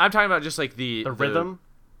 No, I'm talking about just like the rhythm.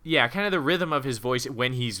 Yeah, kind of the rhythm of his voice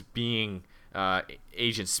when he's being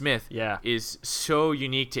Agent Smith Yeah. is so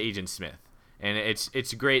unique to Agent Smith, and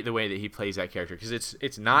it's great the way that he plays that character because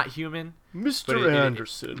it's not human, Mr.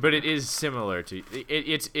 Anderson. but it is similar to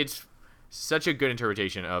it's such a good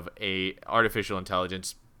interpretation of a artificial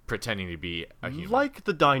intelligence pretending to be a human. Like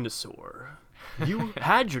the dinosaur, you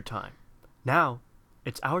had your time. Now,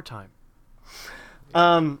 it's our time.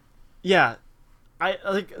 Yeah. I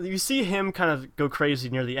like you see him kind of go crazy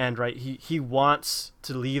near the end, right? He wants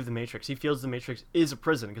to leave the Matrix. He feels the Matrix is a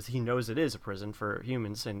prison because he knows it is a prison for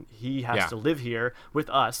humans, and he has to live here with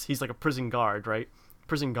us. He's like a prison guard, right?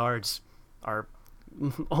 Prison guards are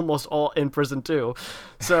almost all in prison too.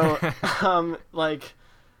 So, like,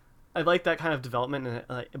 I like that kind of development,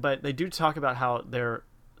 and but they do talk about how they're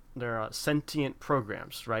sentient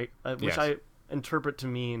programs, right? Which Yes. I interpret to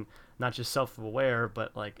mean not just self-aware,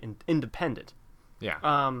 but like independent.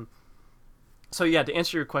 Yeah. So yeah, to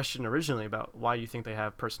answer your question originally about why you think they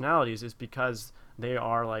have personalities is because they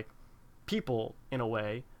are like people in a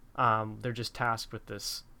way. They're just tasked with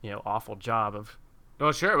this, awful job of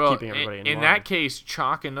Well, sure. Well, keeping everybody in in line. that case,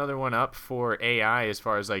 chalk another one up for AI as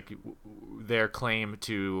far as like their claim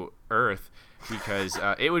to Earth, because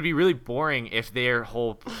it would be really boring if their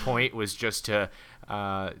whole point was just to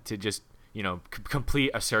just complete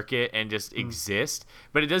a circuit and just exist.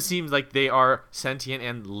 But it does seem like they are sentient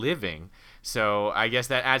and living. So I guess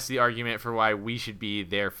that adds to the argument for why we should be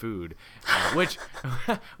their food, which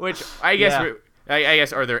I guess Yeah. I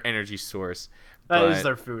guess are their energy source. That is But-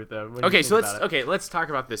 their food, though. when you Okay, think so about it. let's talk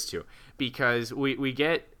about this too, because we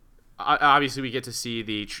get obviously we get to see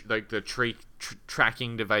the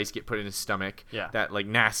tracking device get put in his stomach. Yeah. That like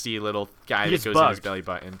nasty little guy He that gets goes in his bugged. belly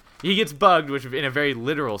button. He gets bugged, which in a very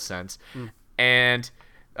literal sense, and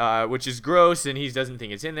which is gross, and he doesn't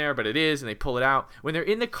think it's in there, but it is, and they pull it out. When they're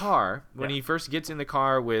in the car, when he first gets in the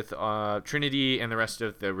car with Trinity and the rest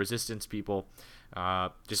of the Resistance people,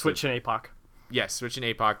 Switch and APOC. Yes, Switch and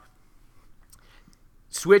APOC.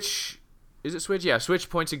 Switch, is it Switch? Yeah, Switch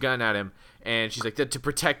points a gun at him, and she's like, to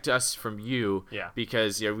protect us from you,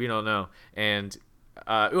 because we don't know. And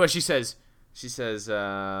she says,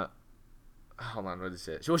 hold on, what is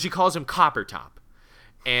it? Well, she calls him Copper Top.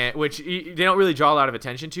 And which they don't really draw a lot of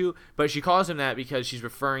attention to, but she calls him that because she's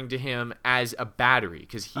referring to him as a battery,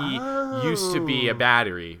 because he used to be a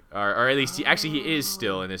battery, or at least he is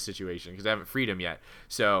still in this situation because I haven't freed him yet.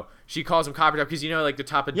 So she calls him Copper Top because like the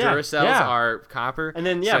top of Duracells are copper. And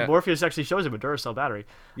then Morpheus actually shows him a Duracell battery.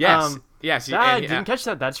 Yes, I didn't catch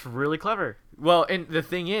that. That's really clever. Well, and the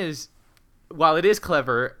thing is, while it is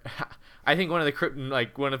clever, I think one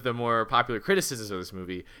of the more popular criticisms of this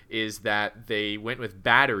movie is that they went with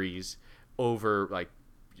batteries over like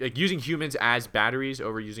using humans as batteries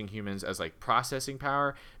over using humans as like processing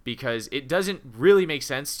power, because it doesn't really make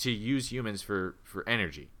sense to use humans for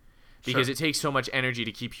energy, because it takes so much energy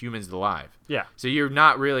to keep humans alive. Yeah. So you're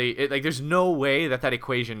not really there's no way that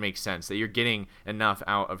equation makes sense, that you're getting enough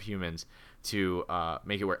out of humans to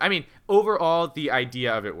make it work. I mean, overall the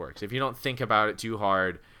idea of it works if you don't think about it too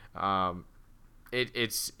hard.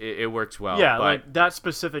 It works well. Yeah, but like that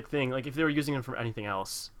specific thing, like if they were using them for anything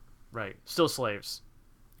else, right? Still slaves.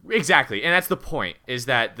 Exactly, and that's the point. Is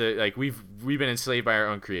that we've been enslaved by our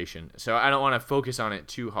own creation. So I don't want to focus on it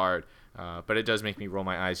too hard, but it does make me roll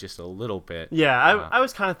my eyes just a little bit. Yeah, I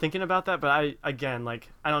was kind of thinking about that, but I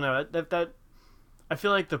don't know that I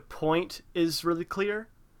feel like the point is really clear,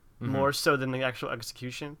 more so than the actual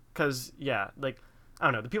execution. Because I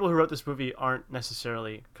don't know, the people who wrote this movie aren't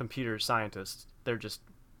necessarily computer scientists. They're just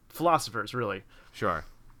philosophers, really. Sure.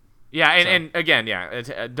 Yeah, and again,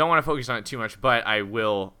 I don't want to focus on it too much, but I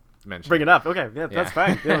will mention Bring it up. Okay, that's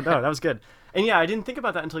fine. No, that was good. And I didn't think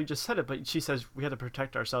about that until you just said it, but she says we had to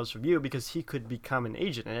protect ourselves from you because he could become an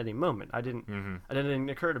agent at any moment. It didn't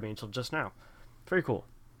occur to me until just now. Very cool.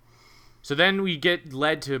 So then we get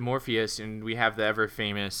led to Morpheus, and we have the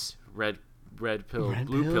ever-famous red pill,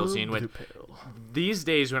 blue pill scene. These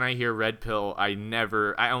days, when I hear red pill, I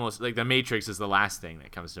almost the Matrix is the last thing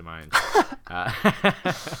that comes to mind.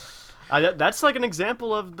 That's like an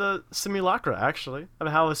example of the simulacra, actually, of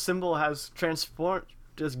how a symbol has transformed,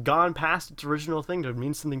 just gone past its original thing to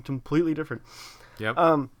mean something completely different. Yep.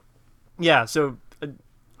 So,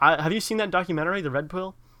 have you seen that documentary, The Red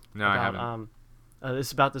Pill? No, I haven't.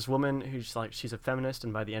 It's about this woman who's she's a feminist,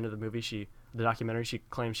 and by the end of the movie, the documentary, she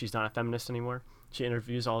claims she's not a feminist anymore. She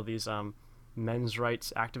interviews all these men's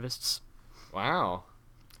rights activists. Wow.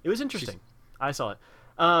 It was interesting. I saw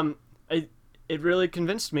it. It really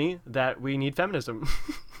convinced me that we need feminism.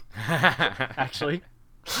 Actually.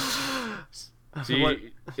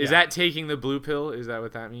 Is that taking the blue pill? Is that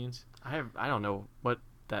what that means? I don't know what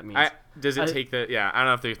that means. Does it take the... Yeah, I don't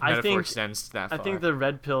know if the metaphor extends that far. I think the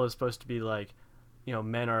red pill is supposed to be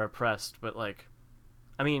men are oppressed, but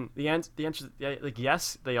I mean, the answer,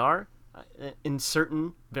 yes, they are, in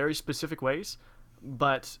certain very specific ways,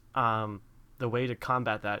 but the way to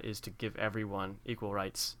combat that is to give everyone equal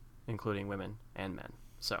rights, including women and men.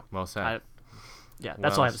 So well said.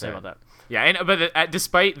 That's all I have to say about that. Yeah, but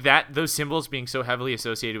despite those symbols being so heavily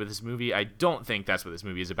associated with this movie, I don't think that's what this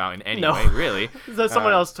movie is about in any way, really. So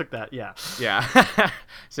someone else took that. Yeah. Yeah.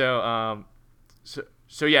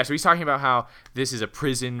 So he's talking about how this is a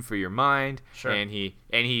prison for your mind, and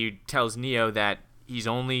he tells Neo that he's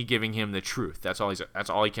only giving him the truth. That's all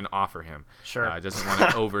he can offer him. Sure. Doesn't want to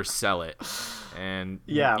oversell it, and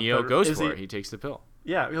Neo goes for it. He takes the pill.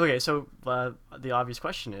 Yeah. Okay. So the obvious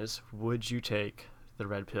question is, would you take the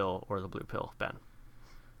red pill or the blue pill, Ben?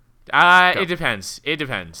 It depends. It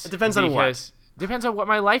depends. It depends on what. Depends on what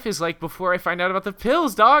my life is like before I find out about the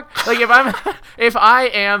pills, dog. If I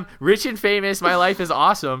am rich and famous, my life is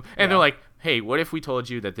awesome, and they're like, "Hey, what if we told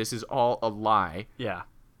you that this is all a lie?" Yeah.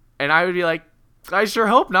 And I would be like, I sure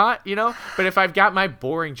hope not, But if I've got my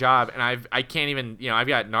boring job and I can't even, I've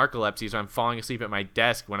got narcolepsy, so I'm falling asleep at my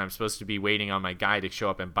desk when I'm supposed to be waiting on my guy to show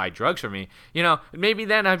up and buy drugs for me, maybe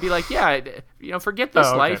then I'd be like, forget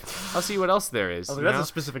this life. I'll see what else there is. That's a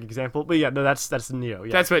specific example, but that's Neo.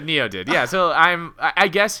 Yeah. That's what Neo did. Yeah. So I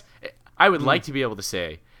guess I would like to be able to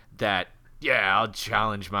say that, I'll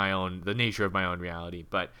challenge the nature of my own reality,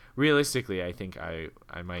 but realistically, I think I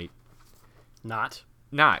might not.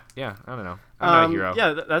 Yeah, I don't know. I'm not a hero.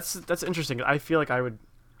 Yeah, that's interesting. I feel like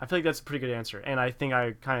that's a pretty good answer, and I think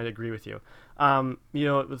I kind of agree with you.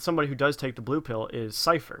 With somebody who does take the blue pill is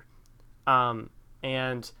Cypher,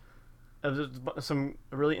 and there's some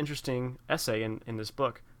really interesting essay in this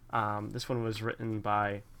book. This one was written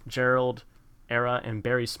by Gerald Era and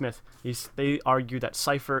Barry Smith. They argue that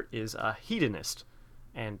Cypher is a hedonist,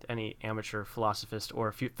 and any amateur philosophist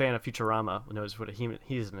or fan of Futurama knows what a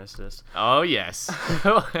hedonist is. Oh yes.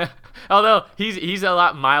 Although he's a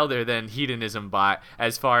lot milder than Hedonism Bot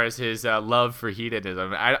as far as his love for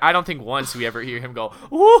hedonism. I don't think once we ever hear him go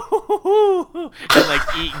woo and like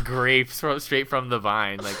eat grapes straight from the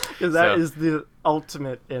vine. Like because that is the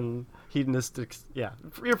ultimate in hedonistic. Yeah,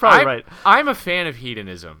 you're probably right. I'm a fan of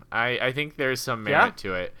hedonism. I think there's some merit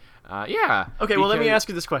to it. Yeah. Okay, well, let me ask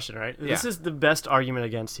you this question, right? Yeah. This is the best argument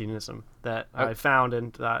against hedonism that I found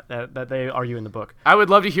and that they argue in the book. I would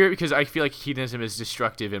love to hear it because I feel like hedonism is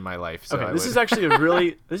destructive in my life. So okay, this is actually a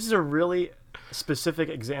really specific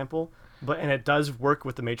example, and it does work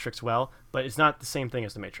with the Matrix well, but it's not the same thing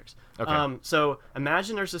as the Matrix. Okay. So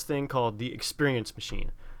imagine there's this thing called the experience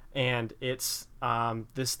machine, and it's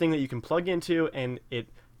this thing that you can plug into, and it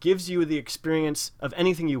gives you the experience of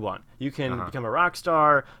anything you want. You can become a rock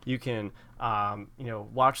star. You can,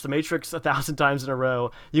 watch The Matrix 1,000 times in a row.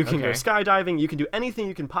 You can go skydiving. You can do anything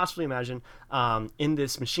you can possibly imagine in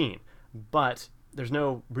this machine. But there's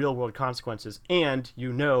no real world consequences, and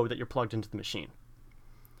you know that you're plugged into the machine.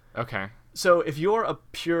 Okay. So if you're a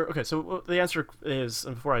pure so the answer is,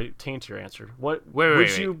 and before I taint your answer, what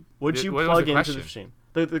would you plug into the machine?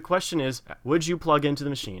 The question is, would you plug into the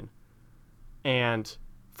machine, and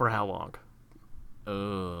for how long?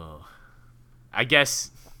 Oh, I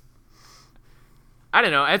guess I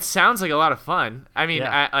don't know. It sounds like a lot of fun. I mean,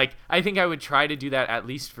 yeah. I think I would try to do that at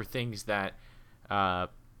least for things that I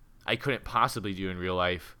couldn't possibly do in real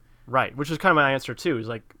life. Right, which is kind of my answer too. Is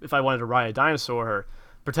like if I wanted to ride a dinosaur or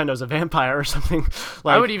pretend I was a vampire or something.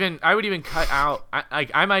 Like, I would even cut out.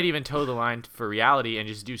 I might even toe the line for reality and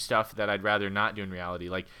just do stuff that I'd rather not do in reality,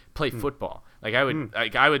 like play football. Like I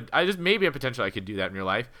would maybe a potential I could do that in real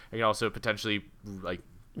life. I could also potentially like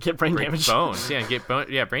get brain damage, bones,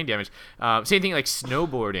 brain damage. Same thing like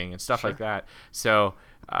snowboarding and stuff like that. So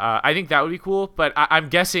I think that would be cool, but I'm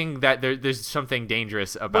guessing that there's something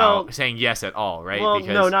dangerous about saying yes at all, right? Well,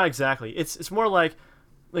 no, not exactly. It's more like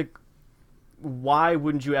why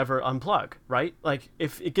wouldn't you ever unplug, right? Like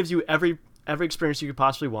if it gives you every experience you could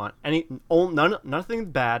possibly want,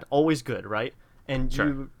 nothing bad, always good, right? And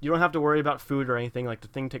you don't have to worry about food or anything. Like the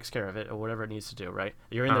thing takes care of it or whatever it needs to do, right?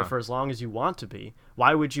 You're in there for as long as you want to be.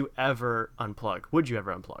 Why would you ever unplug? Would you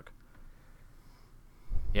ever unplug?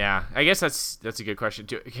 Yeah, I guess that's a good question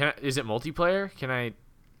too. Is it multiplayer? Can I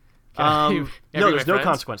no, there's no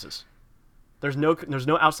consequences. There's no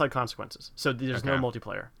outside consequences. So there's no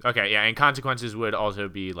multiplayer. Okay, yeah, and consequences would also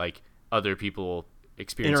be like other people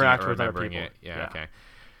experiencing interact it or with other remembering people. it. Yeah, okay.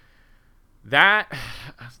 That,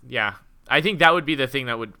 yeah, I think that would be the thing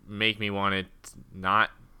that would make me want to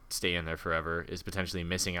not stay in there forever, is potentially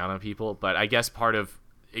missing out on people. But I guess part of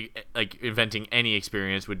like inventing any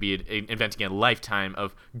experience would be inventing a lifetime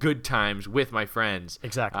of good times with my friends.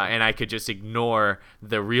 Exactly. And I could just ignore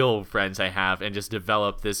the real friends I have and just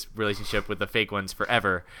develop this relationship with the fake ones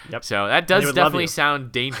forever. Yep. So that does definitely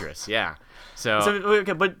sound dangerous. Yeah. So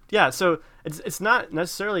okay, but yeah, so it's not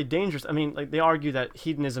necessarily dangerous. I mean, like they argue that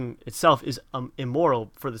hedonism itself is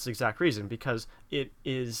immoral for this exact reason, because it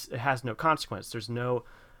has no consequence.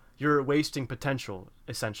 You're wasting potential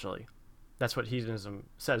essentially. That's what hedonism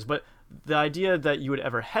says. But the idea that you would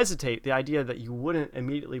ever hesitate, the idea that you wouldn't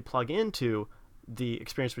immediately plug into the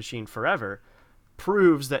experience machine forever,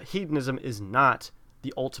 proves that hedonism is not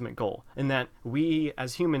the ultimate goal, and that we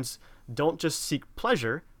as humans don't just seek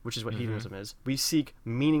pleasure, which is what hedonism is. We seek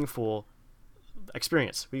meaningful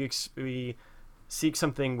experience. We seek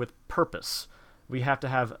something with purpose. We have to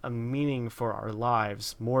have a meaning for our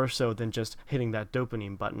lives, more so than just hitting that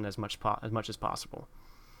dopamine button as much as possible.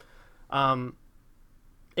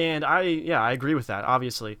 And I agree with that.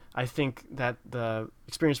 Obviously, I think that the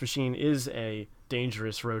experience machine is a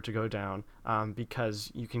dangerous road to go down,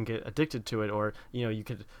 because you can get addicted to it, or you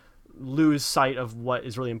could lose sight of what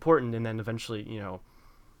is really important, and then eventually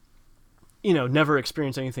never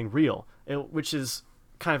experience anything real, which is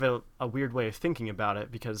kind of a weird way of thinking about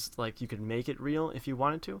it, because like you could make it real if you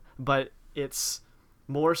wanted to, but it's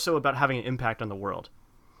more so about having an impact on the world.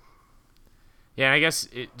 Yeah, I guess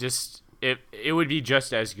it would be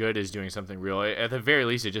just as good as doing something real. At the very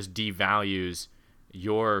least, it just devalues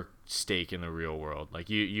your stake in the real world. Like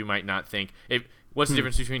you might not think What's the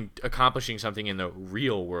difference between accomplishing something in the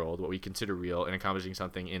real world, what we consider real, and accomplishing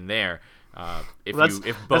something in there? If both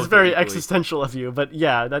that's very are equally... existential of you, but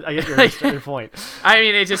yeah, I get your point. I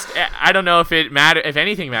mean, I don't know if it matter if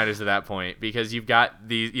anything matters at that point, because you've got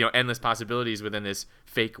these endless possibilities within this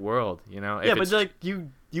fake world. Yeah, but like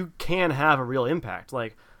you can have a real impact,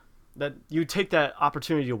 like that. You take that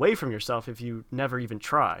opportunity away from yourself if you never even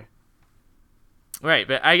try. Right,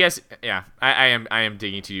 but I guess I am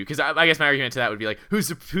digging to you, because I guess my argument to that would be like, who's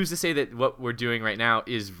to say that what we're doing right now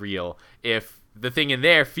is real if the thing in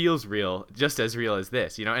there feels real, just as real as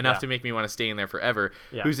this, enough to make me want to stay in there forever.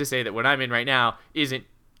 Yeah. Who's to say that what I'm in right now isn't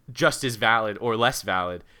just as valid or less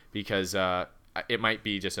valid, because it might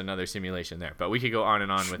be just another simulation there. But we could go on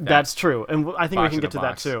and on with that. That's true, and I think we can get to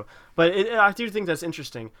that too. But I do think that's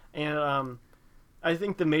interesting, and I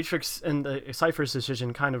think the Matrix and the Cypher's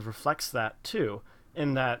decision kind of reflects that too,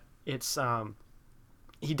 in that it's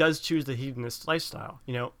he does choose the hedonist lifestyle.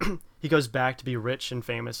 He goes back to be rich and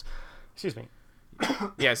famous. Excuse me.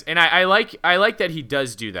 Yes, and I like that he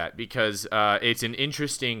does do that, because it's an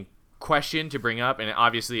interesting question to bring up, and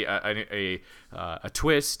obviously a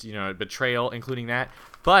twist, a betrayal, including that.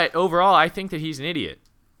 But overall, I think that he's an idiot.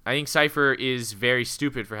 I think Cypher is very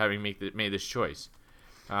stupid for having made this choice.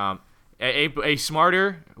 A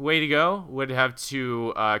smarter way to go would have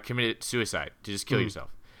to commit suicide, to just kill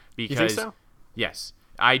yourself. Because, you think so? Yes.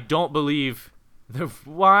 I don't believe...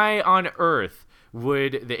 Why on earth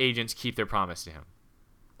would the agents keep their promise to him?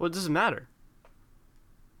 Well, it doesn't matter.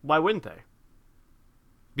 Why wouldn't they?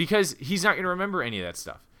 Because he's not going to remember any of that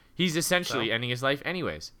stuff. He's essentially ending his life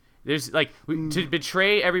anyways. There's to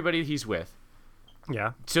betray everybody he's with.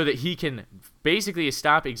 Yeah. So that he can basically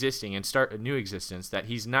stop existing and start a new existence that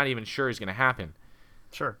he's not even sure is going to happen.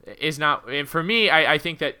 Sure. Is not, and for me, I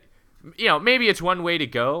think that, maybe it's one way to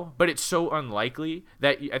go, but it's so unlikely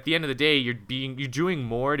that at the end of the day, you're doing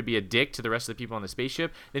more to be a dick to the rest of the people on the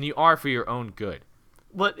spaceship than you are for your own good.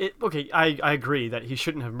 But okay, I agree that he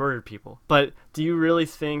shouldn't have murdered people. But do you really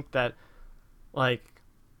think that, like,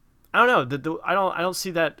 I don't know. I don't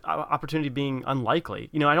see that opportunity being unlikely.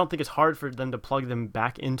 I don't think it's hard for them to plug them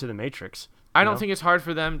back into the Matrix. I don't think it's hard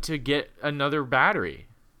for them to get another battery.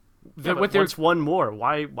 What's one more?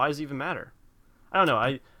 Why does it even matter? I don't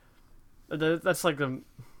know. That's like the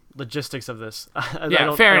logistics of this.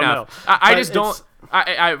 Yeah, fair enough. I just don't.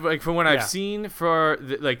 I like, from what I've seen for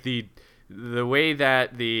the way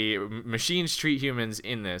that the machines treat humans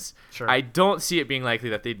in this, sure. I don't see it being likely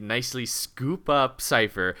that they'd nicely scoop up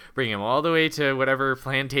Cypher, bring him all the way to whatever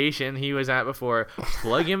plantation he was at before,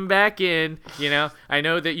 plug him back in. I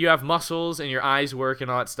know that you have muscles and your eyes work and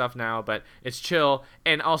all that stuff now, but it's chill.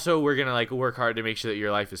 And also, we're gonna work hard to make sure that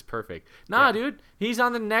your life is perfect. Nah, dude, he's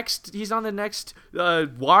on the next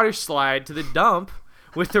water slide to the dump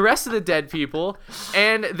with the rest of the dead people,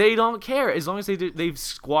 and they don't care as long as they've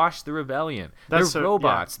squashed the rebellion. They're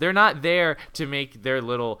robots. Yeah. They're not there to make their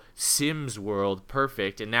little Sims world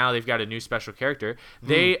perfect, and now they've got a new special character.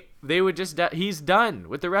 They would just he's done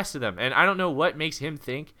with the rest of them, and I don't know what makes him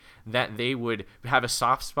think that they would have a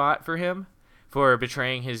soft spot for him for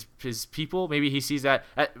betraying his people. Maybe he sees that.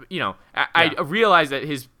 I realize that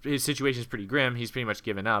his situation is pretty grim. He's pretty much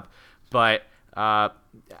given up, but.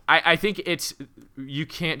 I think you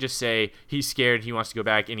can't just say he's scared, he wants to go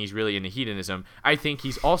back, and he's really into hedonism. I think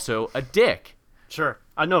he's also a dick. Sure,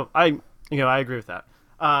 I know. I agree with that.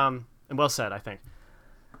 And well said, I think.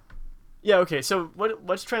 Yeah. Okay. So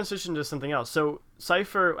let's transition to something else. So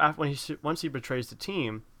Cypher, once he betrays the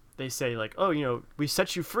team, they say like, oh, we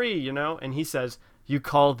set you free, and he says, you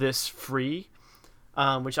call this free,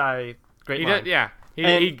 which great line. Yeah.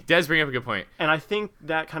 He does bring up a good point. And I think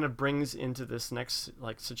that kind of brings into this next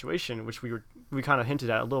situation, which we kind of hinted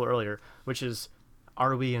at a little earlier, which is,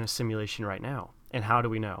 are we in a simulation right now? And how do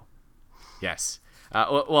we know? Yes.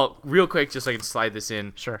 Well, real quick, just so I can slide this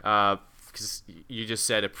in. Sure. Because you just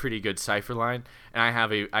said a pretty good Cypher line, and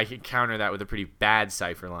I can counter that with a pretty bad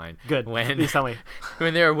Cypher line. Good. Please tell me.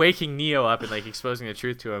 When they're waking Neo up and exposing the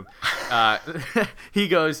truth to him, he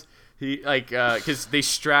goes... because they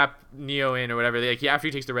strap Neo in or whatever. After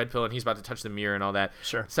he takes the red pill and he's about to touch the mirror and all that.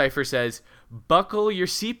 Sure. Cypher says, "Buckle your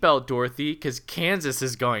seatbelt, Dorothy, because Kansas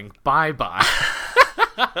is going bye-bye."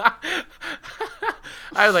 I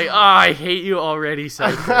was like, oh, I hate you already,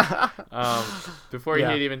 Cypher. Before he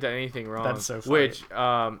had even done anything wrong. That's so funny.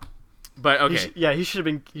 But okay. He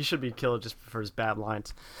should be killed just for his bad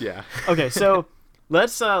lines. Yeah. Okay, so.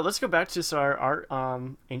 Let's go back to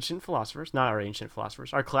our ancient philosophers, not our ancient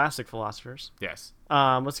philosophers, our classic philosophers. Yes.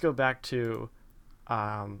 Let's go back to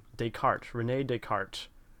Descartes, René Descartes,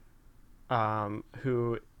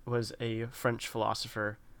 who was a French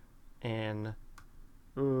philosopher, and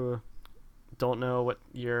don't know what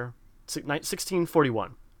year,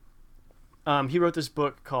 1641. He wrote this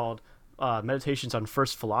book called Meditations on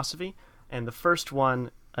First Philosophy, and the first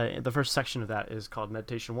one, the first section of that is called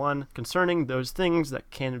Meditation 1, concerning those things that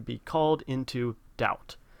can be called into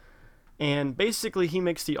doubt. And basically, he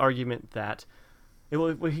makes the argument that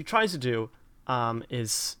what he tries to do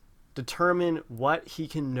is determine what he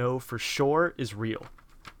can know for sure is real.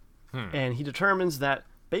 And he determines that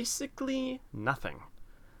basically nothing.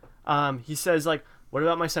 He says, like, what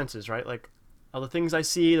about my senses, right? Like, all the things I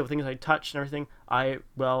see, the things I touch and everything,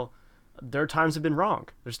 there are times I've been wrong.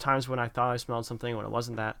 There's times when I thought I smelled something when it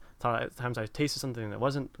wasn't that. Times I tasted something that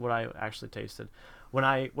wasn't what I actually tasted. When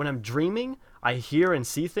I'm dreaming, I hear and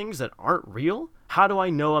see things that aren't real. How do I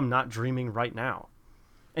know I'm not dreaming right now?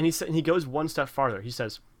 And he goes one step farther. He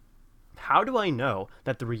says, how do I know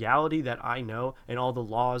that the reality that I know and all the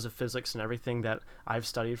laws of physics and everything that I've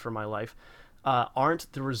studied for my life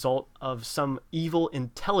aren't the result of some evil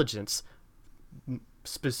intelligence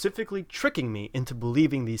specifically tricking me into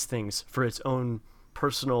believing these things for its own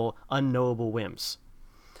personal, unknowable whims?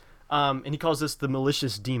 And he calls this the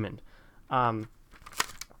malicious demon.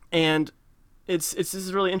 And it's this is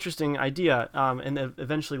a really interesting idea, and it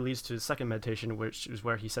eventually leads to the second meditation, which is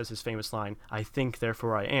where he says his famous line, "I think,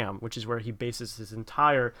 therefore I am," which is where he bases his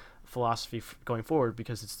entire philosophy going forward,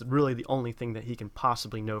 because it's really the only thing that he can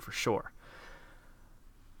possibly know for sure.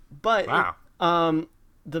 But Wow.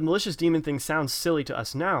 The malicious demon thing sounds silly to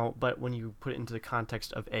us now, but when you put it into the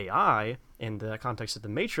context of AI and the context of the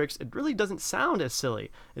Matrix, it really doesn't sound as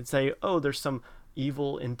silly. It'd say, oh, there's some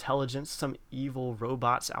evil intelligence, some evil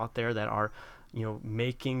robots out there that are,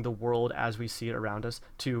 making the world as we see it around us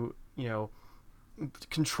to,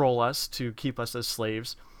 control us, to keep us as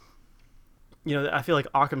slaves. I feel like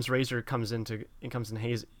Occam's razor comes in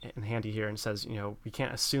handy here and says, we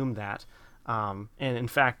can't assume that. And in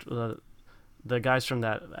fact, the guys from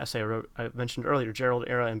that essay I mentioned earlier, Gerald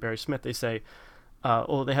Era and Barry Smith, they say,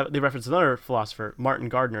 they reference another philosopher, Martin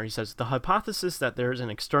Gardner. He says, the hypothesis that there is an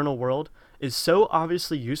external world is so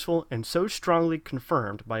obviously useful and so strongly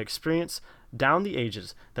confirmed by experience down the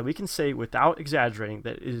ages that we can say without exaggerating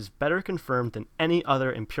that it is better confirmed than any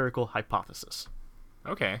other empirical hypothesis.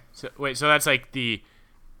 Okay. So that's like the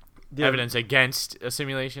evidence against a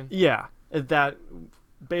simulation? Yeah, that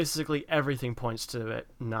basically everything points to it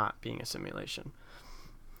not being a simulation.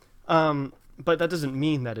 But that doesn't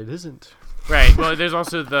mean that it isn't. Right. Well, there's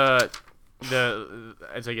also the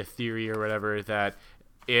it's like a theory or whatever that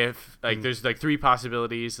if there's like three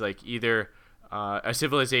possibilities, like either a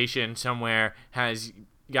civilization somewhere has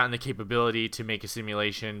gotten the capability to make a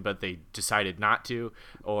simulation but they decided not to,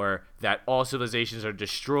 or that all civilizations are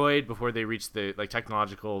destroyed before they reach the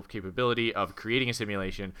technological capability of creating a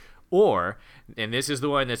simulation, or, and this is the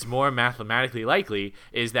one that's more mathematically likely,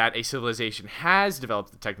 is that a civilization has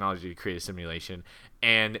developed the technology to create a simulation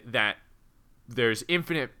and that there's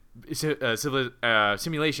infinite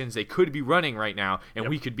simulations they could be running right now, and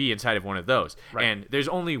we could be inside of one of those. Right. And there's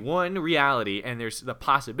only one reality, and there's the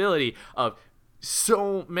possibility of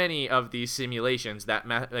so many of these simulations that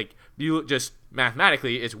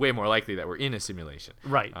mathematically it's way more likely that we're in a simulation.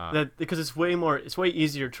 Right. Because it's way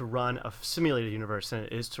easier to run a simulated universe than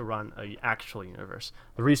it is to run an actual universe.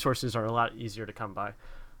 The resources are a lot easier to come by.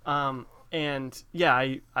 And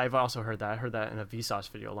yeah, I've also heard that. I heard that in a Vsauce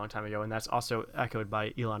video a long time ago, and that's also echoed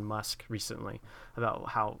by Elon Musk recently about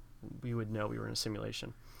how we would know we were in a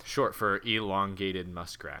simulation. Short for elongated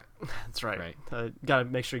muskrat. That's right. Gotta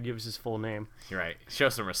make sure he gives his full name. You're right. Show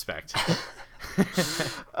some respect.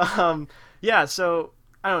 Yeah, so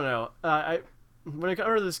I don't know.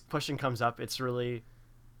 Whenever this question comes up, it's really,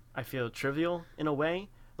 I feel, trivial in a way.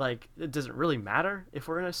 Like, it doesn't really matter if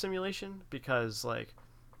we're in a simulation, because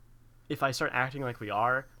if I start acting like we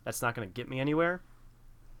are, that's not going to get me anywhere.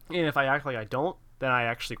 And if I act like I don't, then I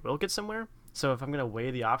actually will get somewhere. So if I'm going to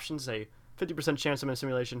weigh the options, say 50% chance I'm in a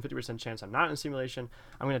simulation, 50% chance I'm not in a simulation,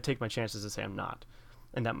 I'm going to take my chances and say I'm not,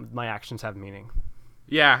 and that my actions have meaning.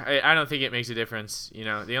 Yeah, I don't think it makes a difference.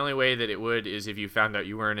 The only way that it would is if you found out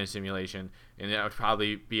you were in a simulation, and that would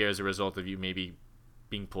probably be as a result of you maybe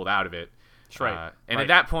being pulled out of it. That's right. At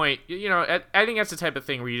that point, I think that's the type of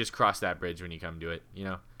thing where you just cross that bridge when you come to it,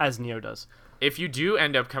 As Neo does. If you do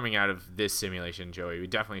end up coming out of this simulation, Joey, we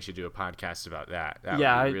definitely should do a podcast about that. That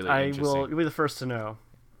yeah, would be really I interesting. will. You'll be the first to know.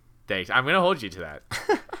 Thanks. I'm going to hold you to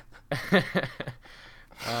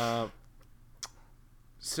that.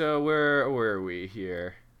 So where were we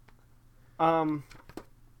here? Okay.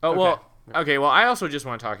 Well, I also just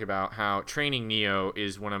want to talk about how training Neo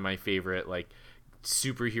is one of my favorite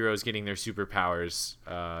superheroes getting their superpowers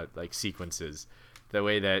sequences, the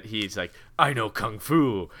way that he's like, I know kung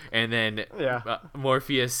fu, and then Yeah.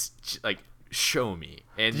 Morpheus like, show me.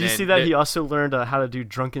 And Did you then see that he also learned how to do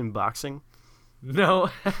drunken boxing? No.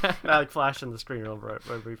 That like flashed on the screen real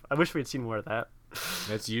brief. I wish we had seen more of that.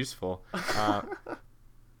 That's useful.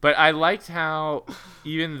 But I liked how,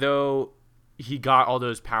 even though he got all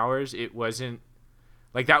those powers, it wasn't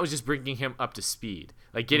like that was just bringing him up to speed.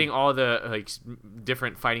 Like getting all the like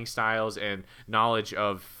different fighting styles and knowledge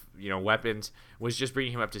of weapons was just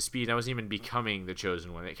bringing him up to speed. That wasn't even becoming the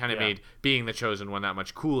chosen one. It kind of made being the chosen one that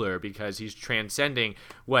much cooler because he's transcending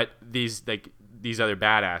what these other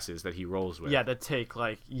badasses that he rolls with. Yeah, that take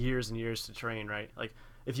like years and years to train, right? Like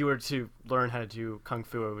if you were to learn how to do kung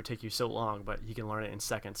fu, it would take you so long, but you can learn it in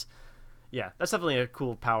seconds. Yeah, that's definitely a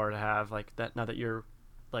cool power to have. Like that now that you're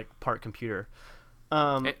like part computer.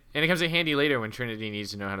 And it comes in handy later when Trinity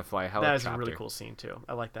needs to know how to fly a helicopter. That is a really cool scene too.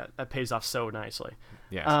 I like that. That pays off so nicely.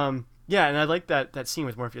 Yeah. Yeah, and I like that scene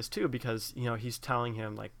with Morpheus too because he's telling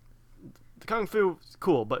him like the kung fu is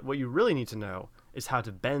cool, but what you really need to know is how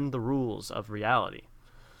to bend the rules of reality.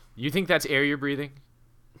 You think that's air you're breathing?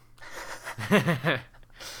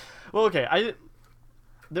 Well, okay.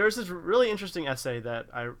 There's this really interesting essay that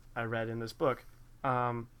I read in this book.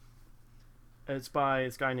 It's by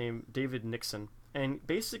this guy named David Nixon, and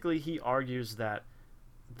basically he argues that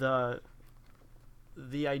the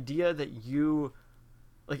idea that you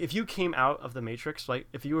like if you came out of the Matrix, like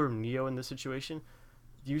if you were Neo in this situation,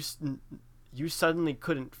 you suddenly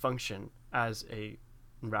couldn't function as a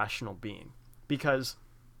rational being because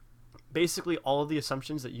basically all of the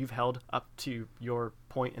assumptions that you've held up to your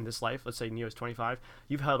point in this life, let's say Neo is 25,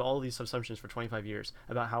 you've held all of these assumptions for 25 years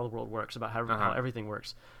about how the world works, about how everything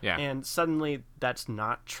works. Yeah. And suddenly that's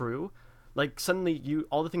not true. Like suddenly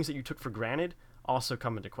all the things that you took for granted also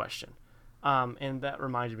come into question. And that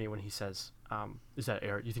reminded me when he says, is that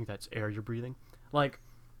air? You think that's air you're breathing? Like,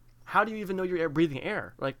 how do you even know you're breathing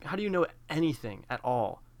air? Like, how do you know anything at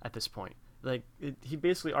all at this point? Like, he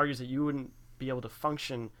basically argues that you wouldn't be able to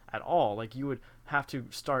function at all. Like, you would have to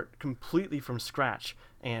start completely from scratch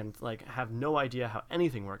and like have no idea how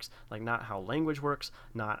anything works. Like, not how language works,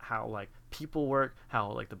 not how like people work,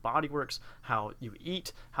 how like the body works, how you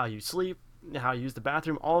eat, how you sleep, how you use the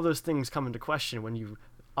bathroom. All those things come into question when you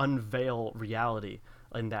unveil reality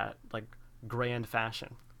in that like grand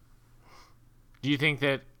fashion. Do you think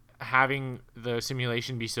that having the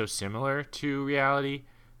simulation be so similar to reality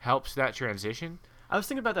helps that transition? I was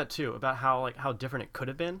thinking about that too, about how different it could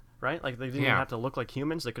have been, right? Like they didn't even have to look like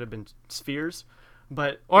humans; they could have been spheres,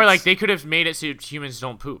 or like they could have made it so humans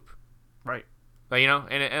don't poop, right? Like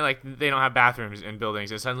and like they don't have bathrooms in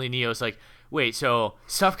buildings, and suddenly Neo's like, wait, so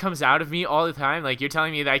stuff comes out of me all the time? Like you're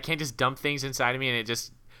telling me that I can't just dump things inside of me and it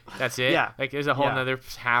just that's it? Yeah. Like there's a whole nother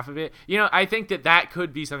half of it. I think that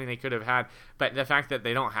could be something they could have had, but the fact that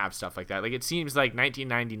they don't have stuff like that, like it seems like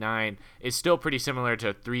 1999 is still pretty similar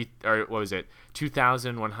to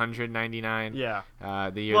 2199. Yeah.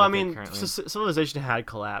 The year. Well, that I mean, currently... civilization had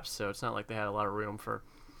collapsed, so it's not like they had a lot of room for.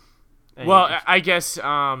 Well, I guess,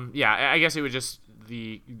 I guess it was just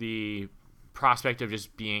the prospect of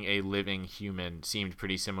just being a living human seemed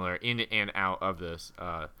pretty similar in and out of this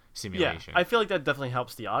simulation. Yeah, I feel like that definitely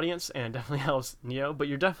helps the audience and definitely helps Neo. But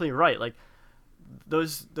you're definitely right. Like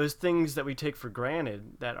those things that we take for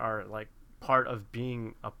granted that are like part of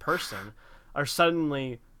being a person are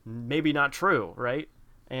suddenly maybe not true, right?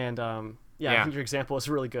 And I think your example is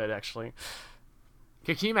really good, actually.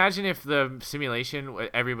 Can you imagine if the simulation,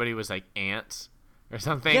 everybody was like ants or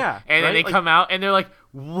something? Yeah. And then they like, come out and they're like,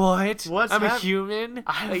 what? I'm a human?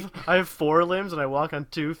 I have 4 limbs and I walk on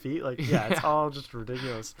 2 feet. Like, yeah, it's all just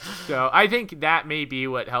ridiculous. So I think that may be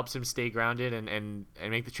what helps him stay grounded and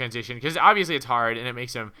make the transition. Because obviously it's hard and it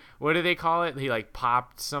makes him, what do they call it? He like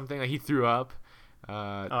popped something, like he threw up.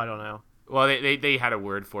 I don't know. Well, they had a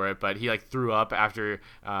word for it, but he like threw up after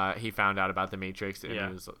he found out about the Matrix, and he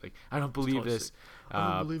was like, "I don't believe this.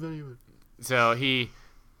 I don't believe any of it." So I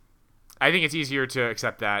think it's easier to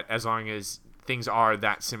accept that as long as things are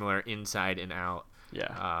that similar inside and out.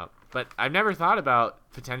 Yeah. But I've never thought about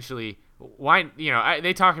potentially why.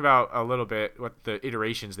 They talk about a little bit what the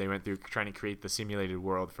iterations they went through trying to create the simulated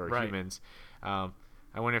world for humans. I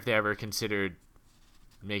wonder if they ever considered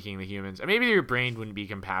making the humans, maybe your brain wouldn't be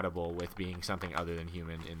compatible with being something other than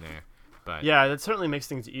human in there, but yeah, that certainly makes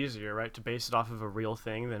things easier, right, to base it off of a real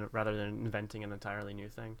thing rather than inventing an entirely new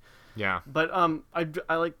thing. But I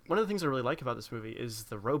like one of the things I really like about this movie is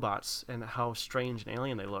the robots and how strange and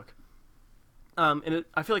alien they look. And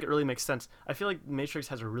I feel like it really makes sense. I feel like Matrix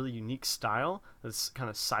has a really unique style that's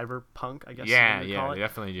kind of cyberpunk, I guess. They call it.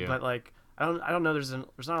 definitely do. But like I don't know. There's not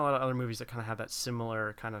a lot of other movies that kind of have that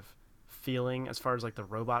similar kind of feeling as far as like the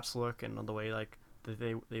robots look and the way like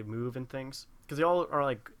they move and things, because they all are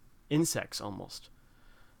like insects almost.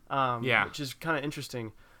 Which is kind of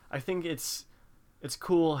interesting. I think it's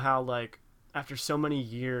cool how like after so many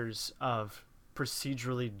years of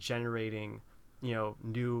procedurally generating,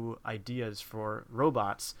 new ideas for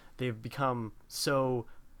robots, they've become so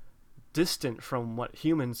distant from what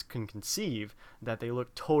humans can conceive that they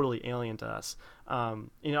look totally alien to us.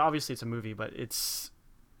 Obviously it's a movie, but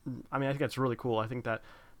I think that's really cool. I think that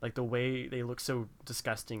like the way they look so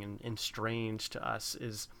disgusting and strange to us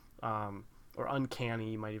is, or uncanny,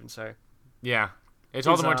 you might even say. Yeah. It's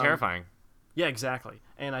all the more terrifying. Yeah, exactly.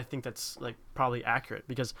 And I think that's like probably accurate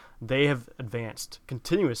because they have advanced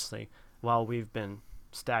continuously while we've been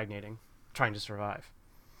stagnating, trying to survive.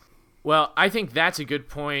 Well, I think that's a good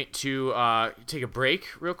point to take a break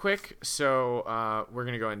real quick. So we're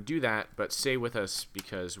going to go ahead and do that, but stay with us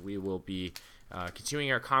because we will be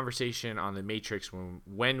continuing our conversation on The Matrix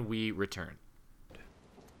when we return.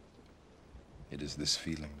 It is this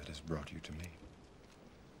feeling that has brought you to me.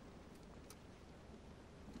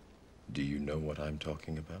 Do you know what I'm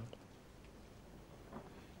talking about?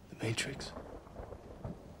 The Matrix.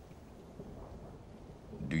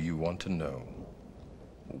 Do you want to know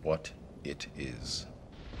what it is?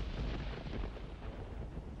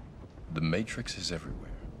 The Matrix is everywhere.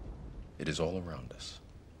 It is all around us.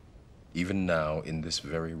 Even now, in this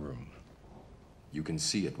very room. You can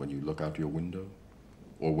see it when you look out your window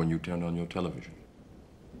or when you turn on your television.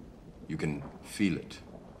 You can feel it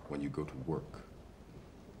when you go to work,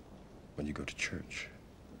 when you go to church,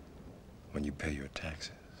 when you pay your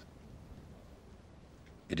taxes.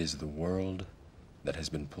 It is the world that has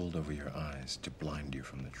been pulled over your eyes to blind you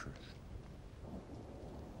from the truth.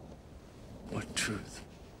 What truth?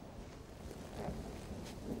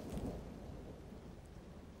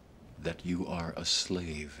 That you are a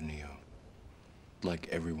slave, Neo. Like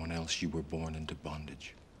everyone else, you were born into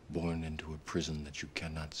bondage, born into a prison that you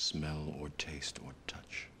cannot smell or taste or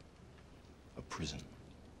touch. A prison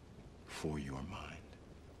for your mind.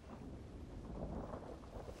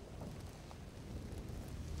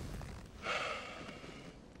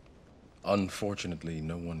 Unfortunately,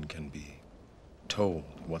 no one can be told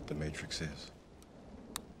what the Matrix is.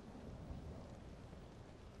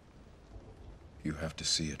 You have to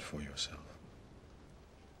see it for yourself.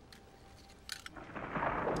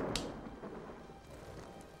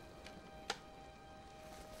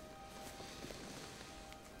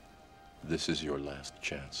 This is your last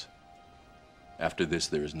chance. After this,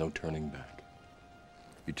 there is no turning back.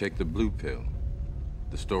 You take the blue pill,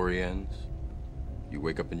 the story ends. You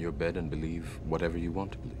wake up in your bed and believe whatever you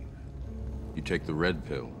want to believe. You take the red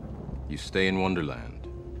pill, you stay in Wonderland,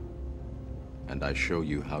 and I show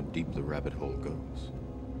you how deep the rabbit hole goes.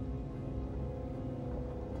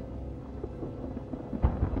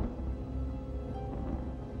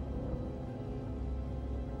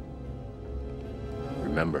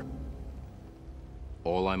 Remember,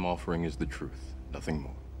 all I'm offering is the truth, nothing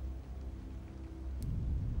more.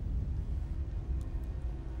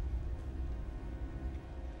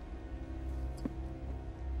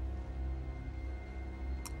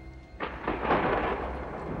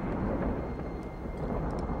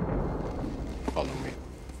 Follow me.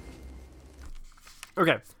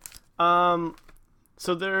 Okay.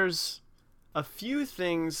 So there's a few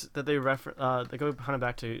things that they that go kind of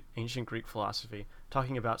back to ancient Greek philosophy,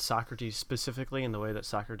 talking about Socrates specifically and the way that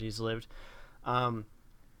Socrates lived.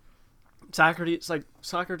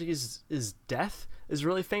 Socrates' death is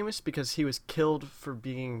really famous because he was killed for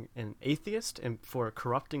being an atheist and for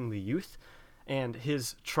corrupting the youth, and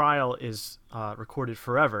his trial is recorded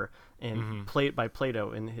forever and played by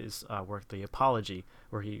Plato in his work The Apology,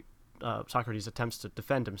 where Socrates attempts to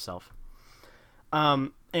defend himself.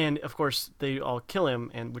 And of course they all kill him,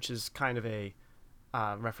 and which is kind of a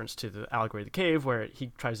reference to the allegory of the cave, where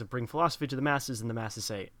he tries to bring philosophy to the masses, and the masses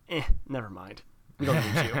say, never mind, we don't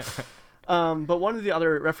need you. But one of the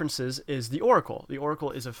other references is the Oracle. The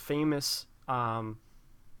Oracle is a famous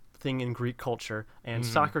thing in Greek culture, and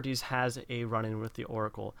Socrates has a run-in with the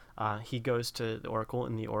Oracle. He goes to the Oracle,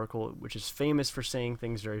 and the Oracle, which is famous for saying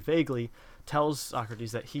things very vaguely, tells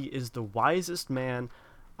Socrates that he is the wisest man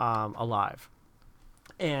alive.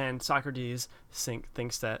 And Socrates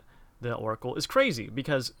thinks that the Oracle is crazy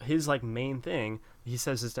because his main thing, he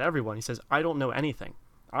says this to everyone, he says, I don't know anything.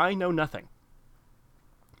 I know nothing.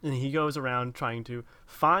 And he goes around trying to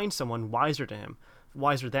find someone wiser than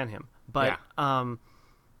him. But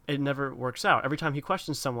it never works out. Every time he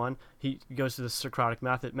questions someone, he goes to the Socratic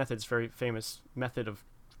method. It's a very famous method of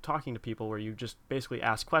talking to people where you just basically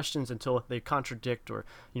ask questions until they contradict or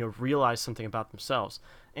realize something about themselves.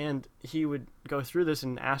 And he would go through this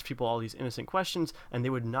and ask people all these innocent questions, and they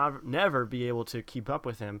would never be able to keep up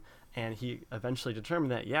with him. And he eventually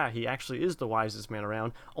determined that, yeah, he actually is the wisest man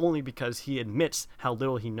around, only because he admits how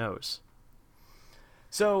little he knows.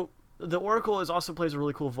 So the Oracle also plays a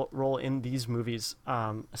really cool role in these movies,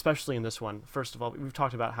 especially in this one. First of all, we've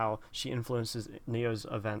talked about how she influences Neo's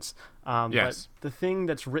events. Yes. But the thing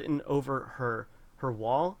that's written over her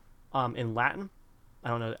wall in Latin, I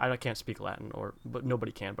don't know, I can't speak Latin, but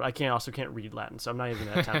nobody can. But I also can't read Latin, so I'm not even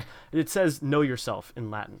that time. It says "Know yourself" in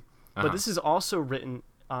Latin. Uh-huh. But this is also written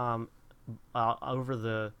over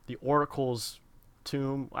the Oracle's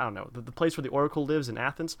tomb. I don't know, the place where the Oracle lives in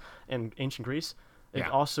Athens in ancient Greece. It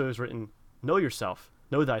also is written "Know yourself,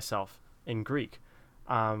 know thyself" in Greek,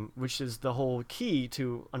 which is the whole key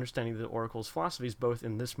to understanding the Oracle's philosophies, both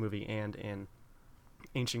in this movie and in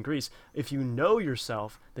ancient Greece. If you know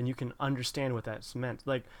yourself, then you can understand what that's meant.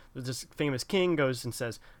 Like, this famous king goes and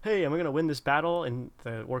says, "Hey, am I going to win this battle?" And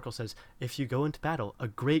the Oracle says, "If you go into battle, a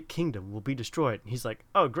great kingdom will be destroyed." And he's like,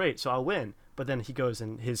 "Oh, great, so I'll win." But then he goes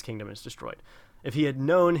and his kingdom is destroyed. If he had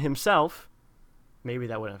known himself, maybe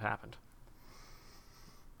that wouldn't have happened.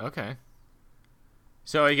 Okay.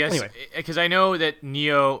 So I guess, because I know that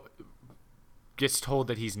Neo gets told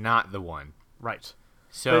that he's not the one. Right.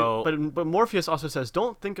 So, but Morpheus also says,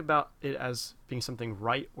 don't think about it as being something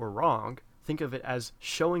right or wrong. Think of it as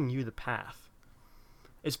showing you the path.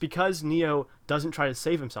 It's because Neo doesn't try to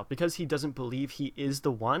save himself, because he doesn't believe he is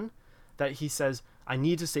the one, that he says, I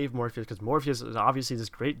need to save Morpheus, because Morpheus is obviously this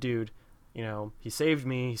great dude. He saved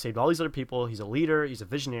me. He saved all these other people. He's a leader. He's a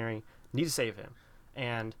visionary. I need to save him.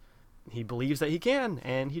 And he believes that he can,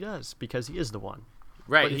 and he does, because he is the one.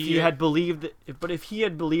 right. But if he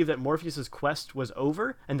had believed that Morpheus's quest was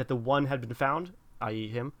over and that the one had been found, i.e.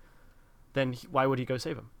 him, then why would he go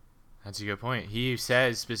save him? That's a good point. He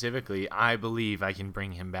says specifically, I believe I can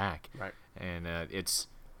bring him back. Right. And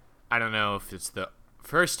I don't know if it's the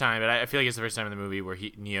first time, but I feel like it's the first time in the movie where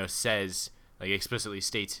Neo says, like, explicitly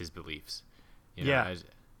states his beliefs.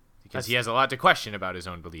 Because he has a lot to question about his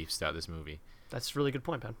own beliefs throughout this movie. That's a really good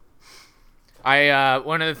point, Ben.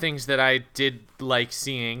 One of the things that I did like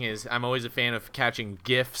seeing is I'm always a fan of catching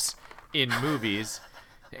GIFs in movies,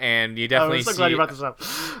 and you definitely I'm so glad you brought this up.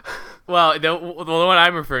 Well, the one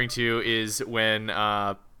I'm referring to is when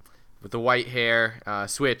with the white hair,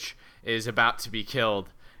 Switch is about to be killed,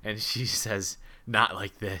 and she says, "Not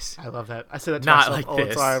like this." I love that. I say that to Not myself like all this.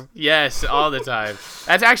 the time. Yes, all the time.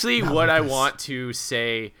 That's actually what I want to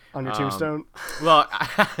say On your tombstone? Well,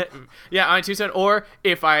 yeah, on a tombstone. Or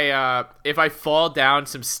if I fall down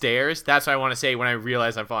some stairs, that's what I want to say when I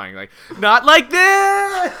realize I'm falling. Like, not like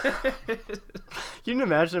this. Can you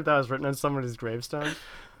imagine if that was written on somebody's gravestone?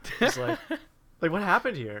 It's like what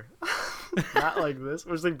happened here? Not like this.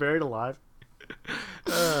 We're just like buried alive.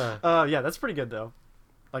 Yeah, that's pretty good though.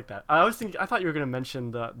 Like that. I thought you were gonna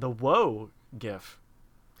mention the whoa gif.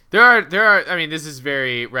 There are. I mean, this is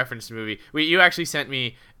very referenced to the movie. You actually sent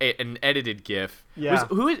me an edited GIF. Yeah.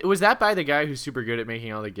 Was that by the guy who's super good at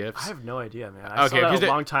making all the GIFs? I have no idea, man. I saw that a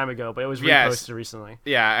long time ago, but it was reposted recently.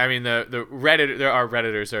 Yeah, I mean the Reddit. There are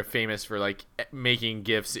Redditors are famous for like making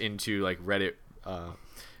GIFs into like Reddit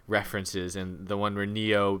references, and the one where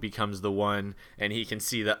Neo becomes the one and he can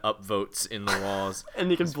see the upvotes in the walls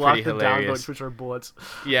and he can block the downvotes, which are bullets.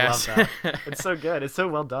 Yes. Love that. It's so good. It's so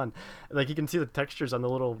well done. Like, you can see the textures on the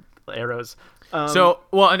little arrows.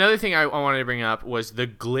 Another thing I wanted to bring up was the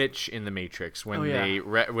glitch in the Matrix when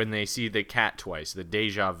when they see the cat twice, the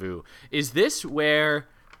deja vu. Is this where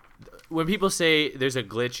when people say there's a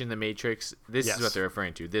glitch in the Matrix, this is what they're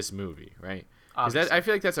referring to, this movie, right? Because I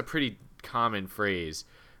feel like that's a pretty common phrase.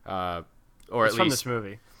 Or it's at least from this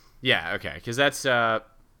movie. Yeah, okay, because that's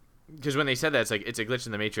because when they said that, it's like it's a glitch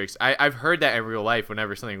in the Matrix. I've heard that in real life.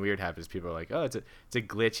 Whenever something weird happens, people are like, "Oh, it's a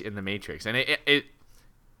glitch in the Matrix," and it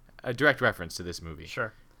a direct reference to this movie.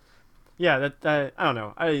 Sure. Yeah, that I don't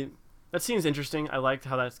know. That seems interesting. I liked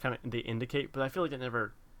how that's kind of they indicate, but I feel like that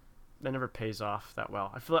never pays off that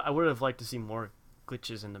well. I feel like I would have liked to see more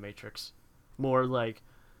glitches in the Matrix, more like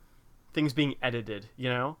things being edited.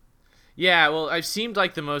 Yeah, well, I've seemed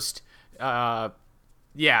like the most. Yeah,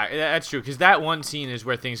 that's true. Because that one scene is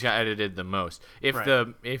where things got edited the most. If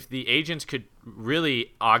the agents could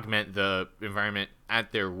really augment the environment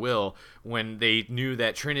at their will, when they knew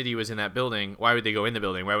that Trinity was in that building, why would they go in the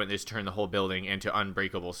building? Why wouldn't they just turn the whole building into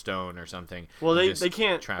unbreakable stone or something? Well, they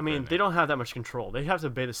can't. I mean, they don't have that much control. They have to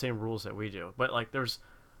obey the same rules that we do. But like, they just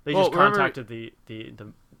contacted the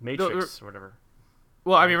Matrix or whatever.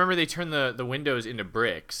 Well, I mean, remember they turned the windows into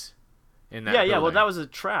bricks. in that Yeah, yeah. Well, building. that was a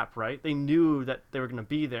trap, right? They knew that they were going to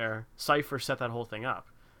be there. Cypher set that whole thing up,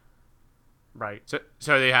 right? So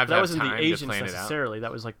they have to That have wasn't time the to agents plan it out. necessarily.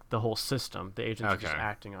 That was like the whole system. The agents were just Okay.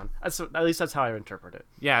 acting on. At least that's how I interpret it.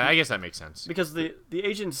 Yeah, I guess that makes sense. Because the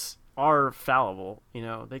agents are fallible. You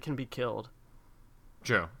know, they can be killed.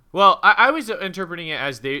 True. Well, I was interpreting it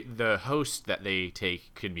as the host that they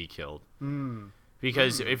take can be killed.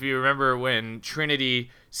 Because if you remember when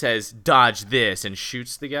Trinity says dodge this and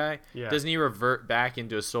shoots the guy, Yeah. doesn't he revert back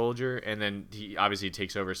into a soldier and then he obviously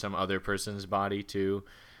takes over some other person's body too?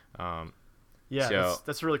 Yeah, So-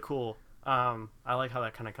 that's really cool. I like how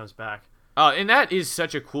that kind of comes back. And that is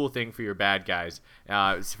such a cool thing for your bad guys,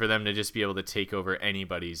 for them to just be able to take over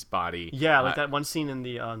anybody's body. Yeah, like that one scene in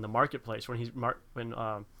the marketplace when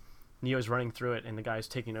Neo's running through it and the guy's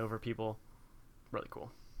taking over people. Really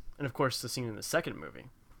cool. And of course, the scene in the second movie.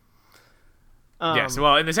 Yes,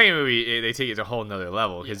 well, in the second movie, they take it to a whole nother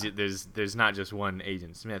level because there's not just one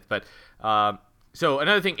Agent Smith. But so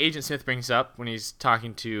another thing Agent Smith brings up when he's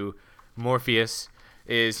talking to Morpheus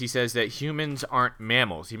is he says that humans aren't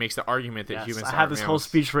mammals. He makes the argument that Yes, humans I aren't have this whole mammals.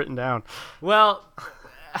 speech written down. Well,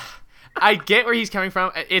 I get where he's coming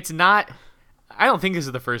from. It's not. I don't think this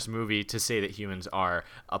is the first movie to say that humans are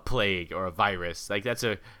a plague or a virus. Like I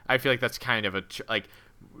feel like that's kind of like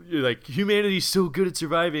humanity's so good at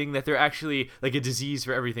surviving that they're actually like a disease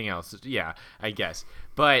for everything else. Yeah, I guess.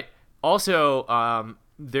 But also,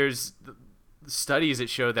 there's studies that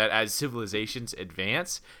show that as civilizations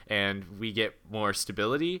advance and we get more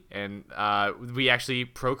stability and we actually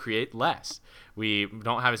procreate less. We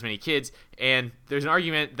don't have as many kids, and there's an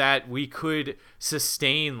argument that we could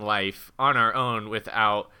sustain life on our own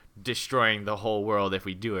without destroying the whole world if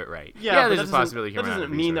we do it right. Yeah, but there's a possibility. That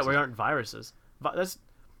doesn't mean that we aren't viruses. That's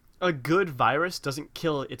a good virus doesn't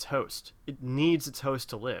kill its host. It needs its host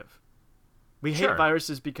to live. We hate Sure.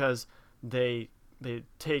 viruses because they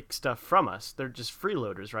take stuff from us. They're just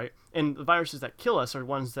freeloaders, right? And the viruses that kill us are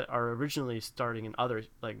ones that are originally starting in other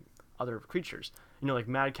creatures. You know, like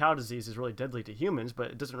mad cow disease is really deadly to humans,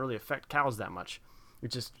 but it doesn't really affect cows that much.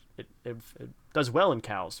 It does well in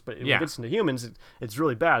cows, but when Yeah. it gets into humans, it's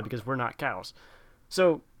really bad because we're not cows.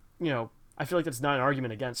 So, you know, I feel like that's not an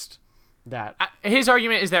argument against that. His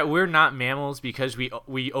argument is that we're not mammals because we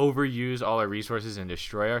overuse all our resources and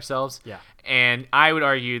destroy ourselves. Yeah. And I would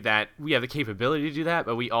argue that we have the capability to do that,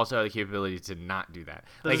 but we also have the capability to not do that.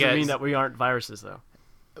 That doesn't mean that we aren't viruses, though.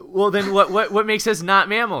 Well, then what makes us not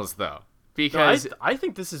mammals, though? No, Because I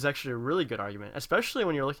think this is actually a really good argument, especially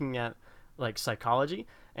when you're looking at like psychology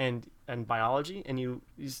and biology, and you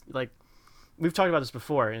like we've talked about this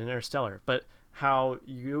before in Interstellar, but how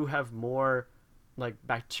you have more like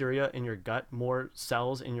bacteria in your gut, more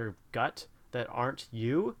cells in your gut that aren't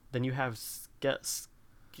you than you have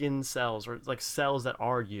skin cells or like cells that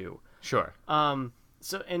are you. sure.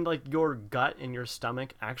 So, and like your gut and your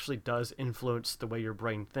stomach actually does influence the way your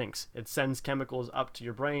brain thinks. It sends chemicals up to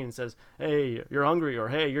your brain and says, "Hey, you're hungry," or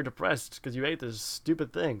 "Hey, you're depressed because you ate this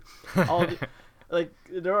stupid thing." Like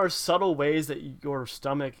there are subtle ways that your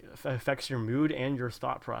stomach affects your mood and your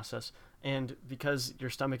thought process. And because your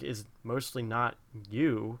stomach is mostly not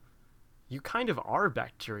you, you kind of are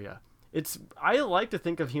bacteria. I like to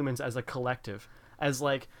think of humans as a collective, as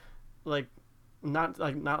like not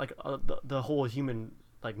like the whole human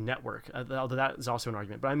like network. Although that is also an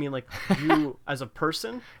argument, but I mean like you as a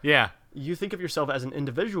person, Yeah. you think of yourself as an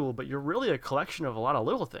individual, but you're really a collection of a lot of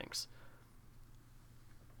little things.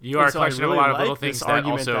 You are And a so I collection of really a lot of like little things this that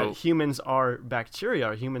argument also. that humans are bacteria,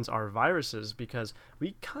 or humans are viruses, because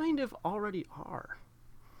we kind of already are.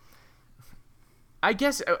 I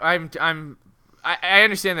guess I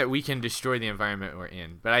understand that we can destroy the environment we're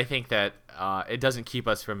in, but I think that it doesn't keep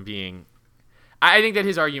us from being. I think that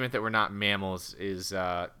his argument that we're not mammals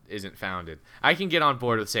isn't founded. I can get on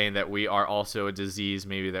board with saying that we are also a disease,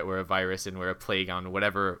 maybe that we're a virus and we're a plague on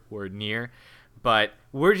whatever we're near, but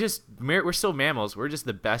we're still mammals. We're just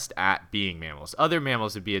the best at being mammals. Other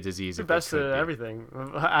mammals would be a disease. The if they best could at be. everything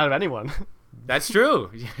out of anyone. That's true.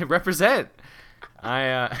 Represent.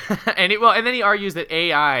 And then he argues that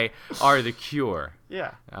AI are the cure.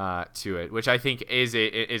 Yeah. To it, which I think is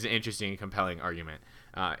an interesting and compelling argument.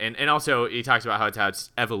 And also he talks about how it's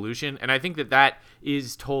evolution, and I think that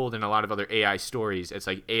is told in a lot of other AI stories. It's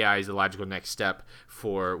like AI is the logical next step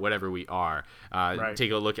for whatever we are. Right.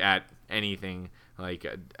 Take a look at anything like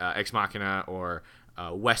Ex Machina or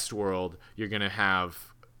Westworld. You're gonna have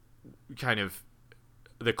kind of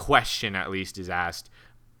the question, at least, is asked: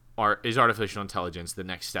 is artificial intelligence the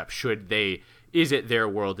next step? Is it their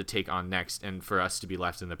world to take on next, and for us to be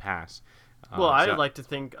left in the past? Well, I would like to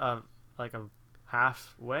think of like a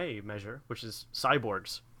halfway measure, which is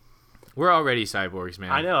cyborgs. We're already cyborgs,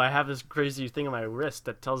 man. I know. I have this crazy thing on my wrist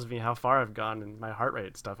that tells me how far I've gone and my heart rate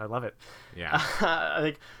and stuff. I love it. Yeah.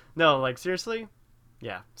 Seriously,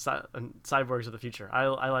 yeah. Cyborgs are the future.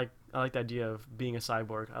 I like the idea of being a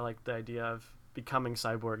cyborg. I like the idea of becoming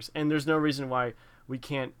cyborgs. And there's no reason why we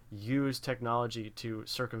can't use technology to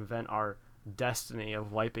circumvent our destiny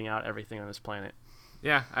of wiping out everything on this planet.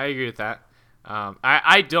 Yeah, I agree with that.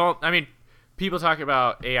 I don't. I mean, people talk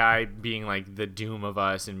about AI being like the doom of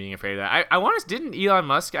us and being afraid of that. I want to. Didn't Elon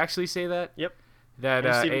Musk actually say that? Yep. That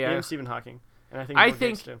AI. And Stephen Hawking. And I think. Bill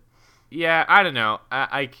Gates too. Yeah, I don't know.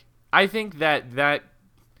 I think that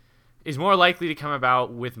is more likely to come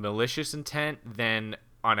about with malicious intent than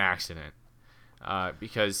on accident,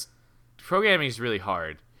 because programming is really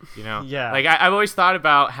hard. You know. Yeah. Like I've always thought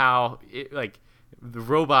about how the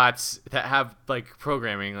robots that have like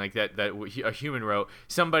programming like that a human wrote,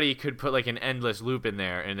 somebody could put like an endless loop in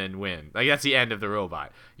there and then win. Like that's the end of the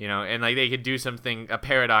robot, you know, and like they could do a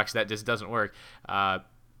paradox that just doesn't work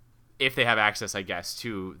if they have access, I guess,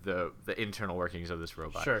 to the internal workings of this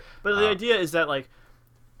robot. Sure, but the idea is that like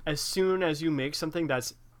as soon as you make something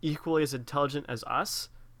that's equally as intelligent as us,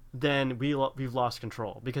 then we've lost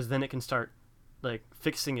control, because then it can start like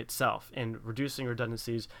fixing itself and reducing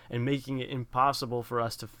redundancies and making it impossible for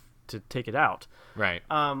us to take it out. Right.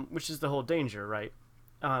 Which is the whole danger, right?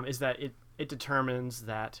 Is that it determines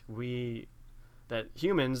that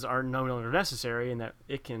humans are no longer necessary and that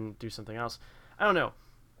it can do something else. I don't know.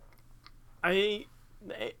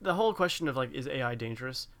 The whole question of like, is AI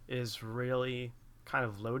dangerous is really kind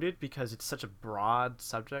of loaded because it's such a broad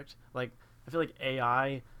subject. Like, I feel like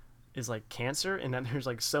AI is like cancer, and that there's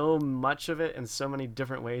like so much of it and so many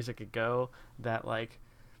different ways it could go that like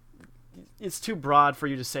it's too broad for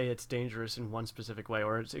you to say it's dangerous in one specific way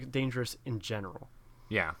or it's dangerous in general.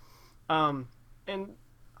 Yeah. And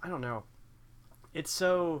I don't know.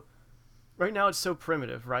 Right now it's so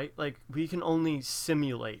primitive, right? Like we can only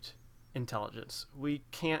simulate intelligence. We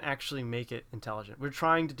can't actually make it intelligent. We're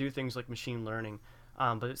trying to do things like machine learning,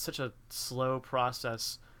 but it's such a slow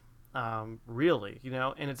process. Really, you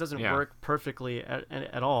know, and it doesn't work perfectly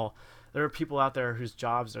at all. There are people out there whose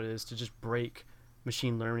jobs it is to just break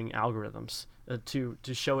machine learning algorithms to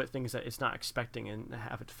show it things that it's not expecting and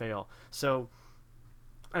have it fail. So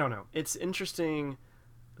I don't know. It's interesting.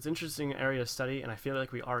 It's an interesting area to study, and I feel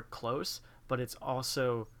like we are close, but it's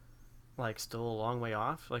also like still a long way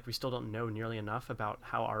off. Like we still don't know nearly enough about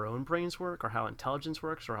how our own brains work or how intelligence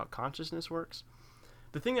works or how consciousness works.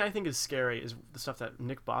 The thing that I think is scary is the stuff that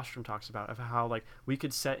Nick Bostrom talks about, of how like we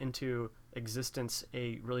could set into existence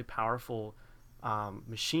a really powerful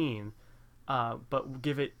machine, but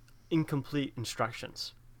give it incomplete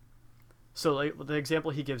instructions. So like the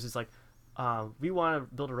example he gives is like, we want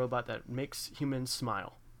to build a robot that makes humans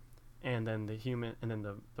smile, and then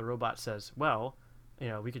the robot says, well, you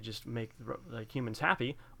know, we could just make like humans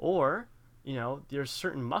happy, or you know, there's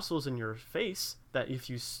certain muscles in your face that if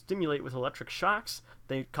you stimulate with electric shocks,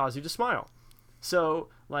 they cause you to smile. So,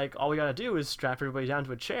 like, all we gotta do is strap everybody down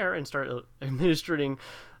to a chair and start administering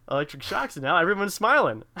electric shocks, and now everyone's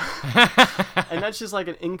smiling. And that's just like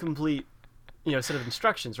an incomplete, you know, set of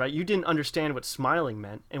instructions, right? You didn't understand what smiling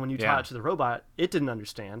meant, and when you taught it to the robot, it didn't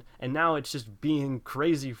understand, and now it's just being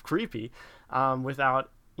crazy creepy, without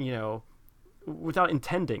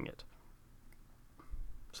intending it.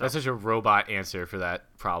 So. That's such a robot answer for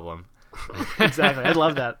that problem. Exactly. I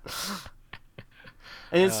love that.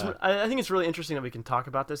 And I think it's really interesting that we can talk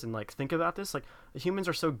about this and like think about this. Like humans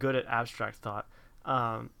are so good at abstract thought,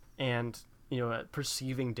 and you know, at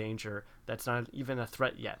perceiving danger that's not even a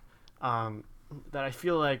threat yet. That I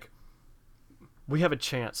feel like we have a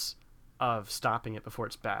chance of stopping it before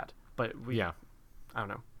it's bad. But I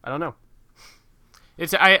don't know.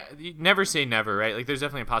 You never say never, right? Like there's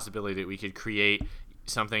definitely a possibility that we could create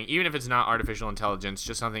something, even if it's not artificial intelligence,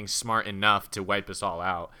 just something smart enough to wipe us all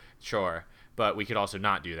out. Sure. But we could also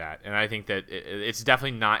not do that. And I think that it's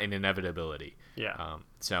definitely not an inevitability. Yeah.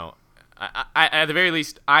 So I at the very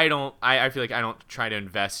least, I feel like I don't try to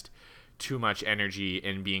invest too much energy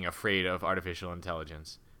in being afraid of artificial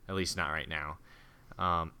intelligence, at least not right now.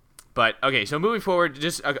 But okay, so moving forward,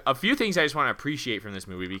 just a few things I just want to appreciate from this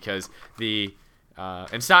movie, because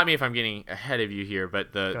and stop me if I'm getting ahead of you here,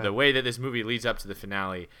 but the way that this movie leads up to the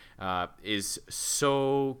finale is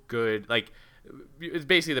so good. Like, it's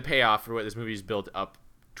basically the payoff for what this movie is built up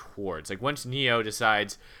towards. Like, once Neo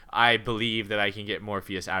decides, I believe that I can get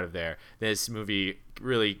Morpheus out of there, this movie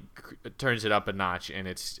really turns it up a notch, and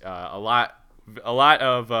it's a lot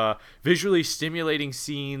of visually stimulating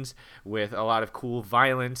scenes with a lot of cool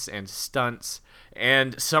violence and stunts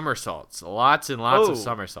and somersaults. Lots and lots of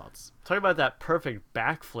somersaults. Talk about that perfect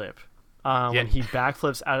backflip when he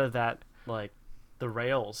backflips out of that, like, the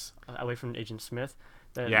rails away from Agent Smith.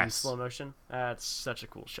 That in slow motion. That's such a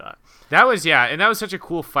cool shot. That was and that was such a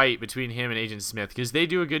cool fight between him and Agent Smith, because they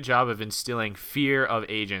do a good job of instilling fear of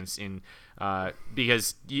agents in.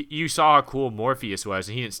 Because you saw how cool Morpheus was,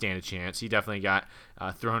 and he didn't stand a chance. He definitely got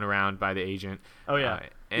thrown around by the agent. Oh yeah,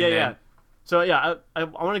 yeah. So yeah, I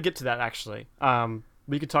want to get to that actually.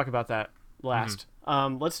 We could talk about that last.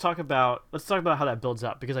 Let's talk about how that builds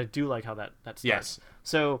up, because I do like how that starts. Yes.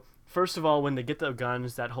 So first of all, when they get the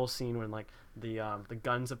guns, that whole scene when like the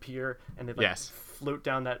guns appear and they like float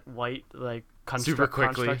down that white like super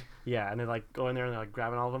quickly. Yeah, and they like go in there and they're like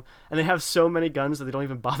grabbing all of them, and they have so many guns that they don't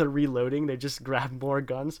even bother reloading. They just grab more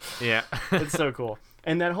guns. Yeah, it's so cool.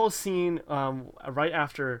 And that whole scene, right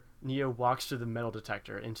after Neo walks through the metal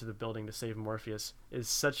detector into the building to save Morpheus,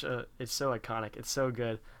 is it's so iconic. It's so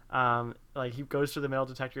good. Like he goes through the metal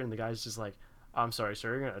detector and the guy's just like, I'm sorry,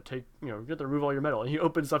 sir, you're gonna you have to remove all your metal. And he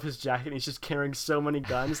opens up his jacket and he's just carrying so many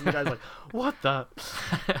guns, and the guy's like, what the?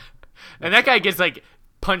 And that guy gets like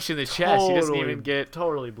punched in the chest. He doesn't even get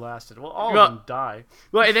totally blasted. Well, all of them die.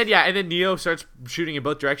 Well, and then Neo starts shooting in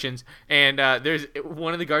both directions, and there's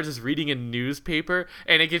one of the guards is reading a newspaper,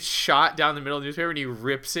 and it gets shot down the middle of the newspaper, and he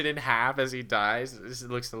rips it in half as he dies. This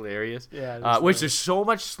looks hilarious. Yeah. Which there's so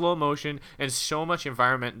much slow motion and so much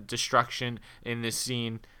environment destruction in this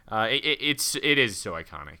scene. It is so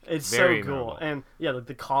iconic. It's very so cool. memorable. And yeah, like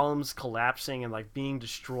the columns collapsing and like being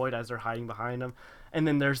destroyed as they're hiding behind them, and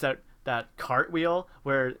then there's that cartwheel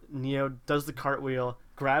where Neo does the cartwheel,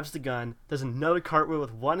 grabs the gun, does another cartwheel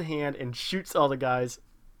with one hand, and shoots all the guys.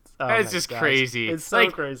 It's just crazy. It's so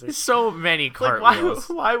crazy. So many cartwheels.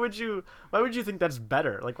 Like, why would you think that's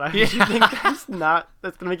better? Like, why would you think that's gonna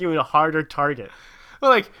make you a harder target? Well,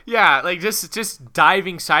 like just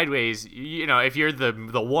diving sideways. If you're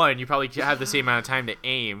the one, you probably have the same amount of time to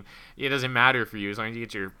aim. It doesn't matter for you as long as you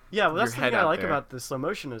get your that's the thing I like there. about the slow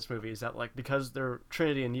motion in this movie, is that like because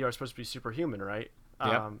Trinity and Neo are supposed to be superhuman, right?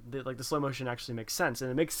 Yep. The slow motion actually makes sense, and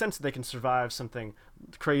it makes sense that they can survive something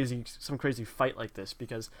crazy, some crazy fight like this,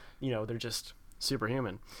 because they're just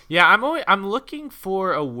superhuman. Yeah, I'm looking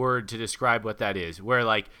for a word to describe what that is, where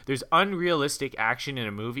like there's unrealistic action in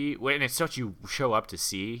a movie, and it's what you show up to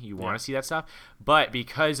see. You want to see that stuff, but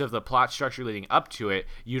because of the plot structure leading up to it,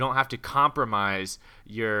 you don't have to compromise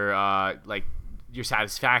your your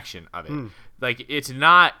satisfaction of it. Like, it's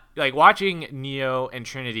not like watching Neo and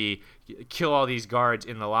Trinity kill all these guards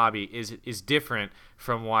in the lobby is different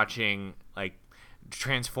from watching like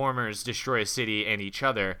Transformers destroy a city and each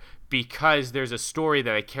other, because there's a story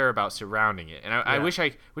that I care about surrounding it, and I wish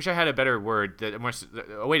I had a better word,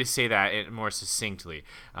 a way to say that more succinctly.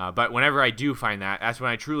 But whenever I do find that, that's when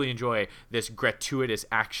I truly enjoy this gratuitous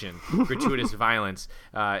action, gratuitous violence,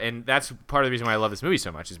 and that's part of the reason why I love this movie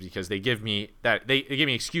so much, is because they give me that they give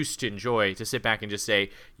me an excuse to enjoy, to sit back and just say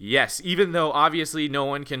yes, even though obviously no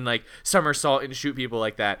one can like somersault and shoot people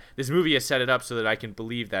like that. This movie has set it up so that I can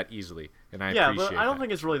believe that easily. And I appreciate but I don't that.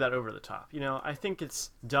 think it's really that over the top. I think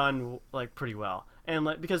it's done like pretty well, and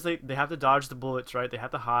like because they have to dodge the bullets, right? They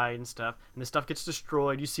have to hide and stuff, and the stuff gets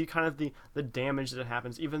destroyed. You see kind of the damage that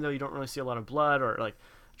happens, even though you don't really see a lot of blood, or like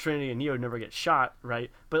Trinity and Neo never get shot, right?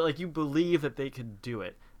 But like you believe that they could do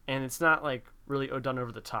it, and it's not like really done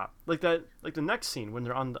over the top. Like the next scene when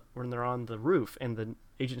they're on the roof and the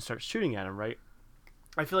agent starts shooting at him, right?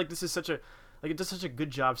 I feel like this is it does such a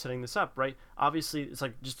good job setting this up, right? Obviously, it's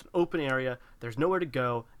like just an open area. There's nowhere to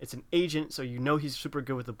go. It's an agent, so he's super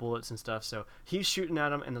good with the bullets and stuff. So he's shooting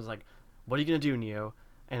at him, and there's like, what are you going to do, Neo?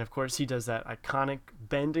 And of course, he does that iconic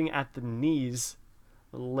bending at the knees,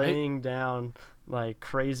 laying down, like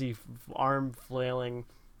crazy arm flailing,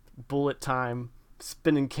 bullet time,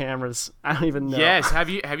 spinning cameras. I don't even know. Yes, have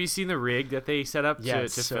you seen the rig that they set up to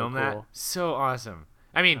so film cool. that? So awesome.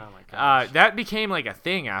 I mean, Oh my gosh. that became like a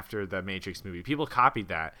thing after the Matrix movie. People copied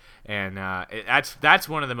that, and that's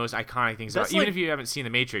one of the most iconic things. Even if you haven't seen the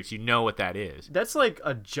Matrix, you know what that is. That's like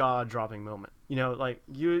a jaw-dropping moment. Like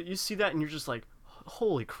you see that and you're just like,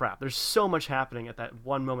 holy crap! There's so much happening at that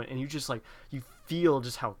one moment, and you just like you feel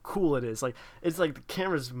just how cool it is. Like it's like the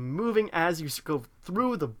camera's moving as you go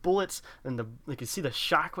through the bullets, and you can see the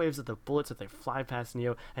shockwaves of the bullets as they fly past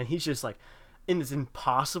Neo, and he's just like in this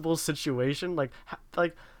impossible situation, like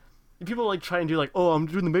people like try and do like, oh, I'm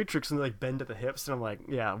doing the Matrix, and they like bend at the hips, and I'm like,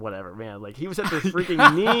 yeah, whatever, man. Like he was at their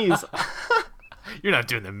freaking knees. You're not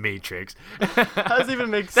doing the Matrix. How does it even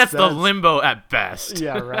make That's sense? the limbo at best.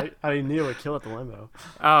 Yeah, right. I mean, Neo would kill at the limbo.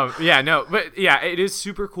 Yeah, no, but yeah, it is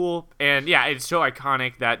super cool, and yeah, it's so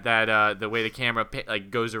iconic that the way the camera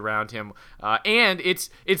like goes around him, and it's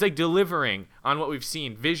like delivering on what we've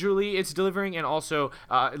seen visually. It's delivering, and also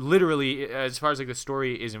literally, as far as like the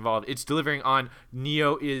story is involved, it's delivering on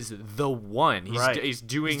Neo is the one. He's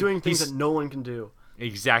doing things that no one can do.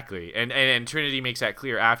 Exactly, and Trinity makes that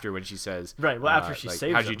clear after when she says, right. Well, after she like,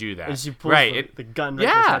 saves how'd him, you do that? And she pulls the gun. Right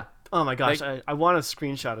Yeah. to his head. Oh my gosh! Like, I want a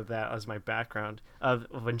screenshot of that as my background of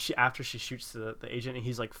when after she shoots the agent and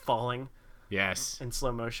he's like falling yes, in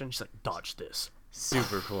slow motion. She's like, dodge this.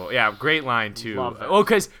 super cool. Yeah, great line too. Love that. Oh,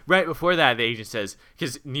 because right before that, the agent says,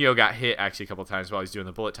 because Neo got hit actually a couple times while he's doing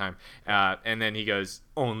the bullet time, and then he goes,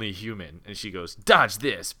 "Only human," and she goes, "Dodge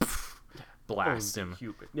this." Blast him.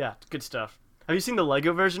 Human. Yeah, good stuff. Have you seen the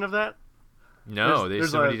Lego version of that? No,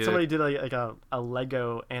 somebody did a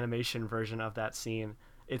Lego animation version of that scene.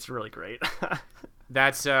 It's really great.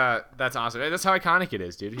 That's awesome. That's how iconic it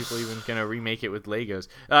is, dude. People even gonna remake it with Legos.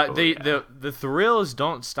 The thrills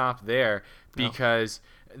don't stop there because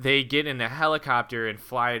they get in a helicopter and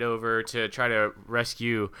fly it over to try to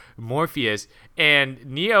rescue Morpheus. And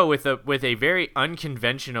Neo with a very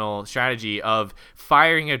unconventional strategy of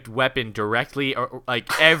firing a weapon directly or like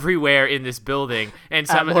everywhere in this building and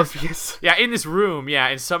Morpheus. Yeah, in this room, yeah,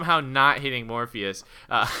 and somehow not hitting Morpheus,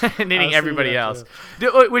 and hitting everybody else.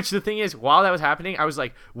 Which the thing is, while that was happening, I was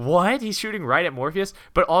like, "What? He's shooting right at Morpheus!"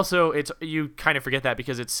 But also, you kind of forget that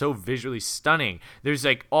because it's so visually stunning. There's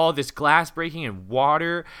like all this glass breaking and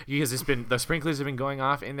water because the sprinklers have been going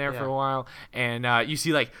off in there for a while, and you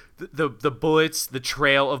see like the bullets, the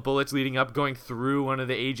trail of bullets leading up, going through one of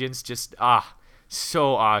the agents. Just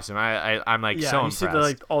so awesome. I'm like so impressed. You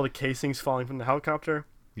see all the casings falling from the helicopter.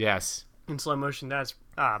 Yes. In slow motion. That's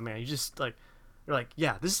man. You just you're like,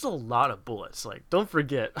 yeah, this is a lot of bullets. Like, don't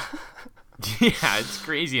forget. Yeah, it's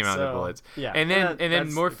crazy amount of bullets. Yeah, and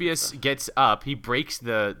then Morpheus gets up. He breaks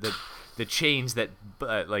the chains that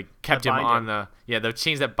kept him on the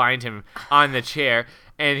chains that bind him on the chair,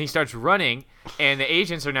 and he starts running. And the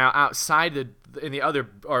agents are now outside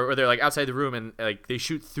or they're like outside the room, and like they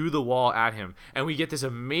shoot through the wall at him, and we get this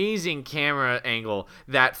amazing camera angle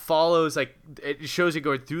that follows, like it shows it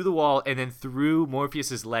going through the wall and then through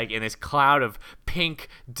Morpheus's leg in this cloud of pink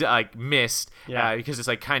mist, because it's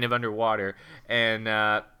like kind of underwater,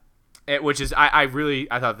 and which is I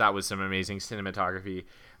thought that was some amazing cinematography,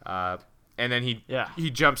 and then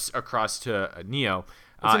he jumps across to Neo.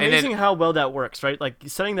 It's amazing how well that works, right? Like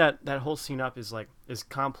setting that whole scene up is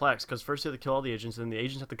complex because first you have to kill all the agents, and the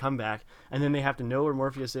agents have to come back, and then they have to know where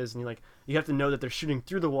Morpheus is, and you have to know that they're shooting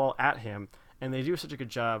through the wall at him, and they do such a good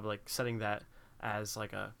job like setting that as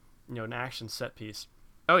like a an action set piece.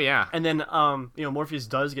 Oh yeah. And then Morpheus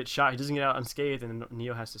does get shot. He doesn't get out unscathed, and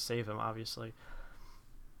Neo has to save him, obviously.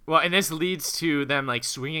 Well, and this leads to them like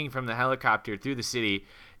swinging from the helicopter through the city.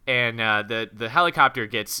 And the helicopter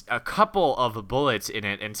gets a couple of bullets in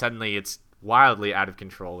it, and suddenly it's wildly out of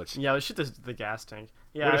control. Which let's shoot the gas tank.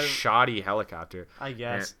 Yeah, what a shoddy helicopter. I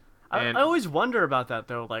guess. I always wonder about that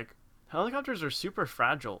though. Like helicopters are super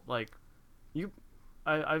fragile. Like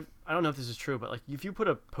I don't know if this is true, but like if you put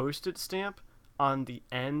a Post-it stamp on the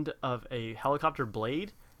end of a helicopter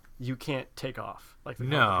blade, you can't take off. Like the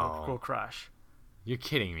helicopter will crash. You're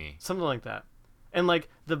kidding me. Something like that. And like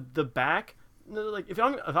the back. Like if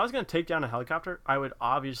I was gonna take down a helicopter, I would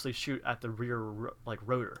obviously shoot at the rear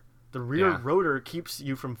rotor. The rear rotor keeps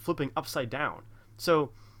you from flipping upside down.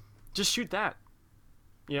 So just shoot that,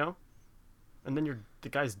 and then the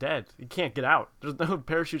guy's dead. You can't get out. There's no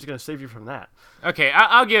parachute's gonna save you from that. Okay,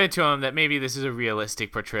 I'll give it to him that maybe this is a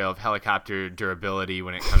realistic portrayal of helicopter durability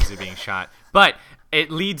when it comes to being shot. But it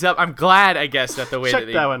leads up. I'm glad, I guess, that the way Check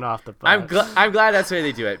that one off the butt. I'm glad that's the way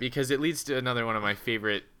they do it, because it leads to another one of my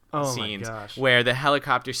favorite scenes where the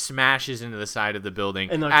helicopter smashes into the side of the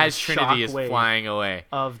building and as Trinity is flying away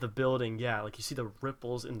of the building. Yeah, like you see the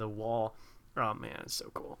ripples in the wall. Oh man, it's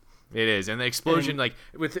so cool. It is, and the explosion, like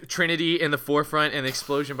with Trinity in the forefront and the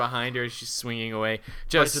explosion behind her, she's swinging away,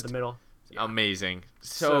 just right to the middle. Amazing,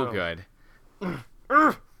 so good.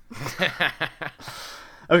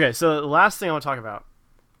 Okay, so the last thing I want to talk about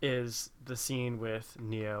is the scene with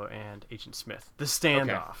Neo and Agent Smith, the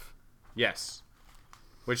standoff. Okay. Yes.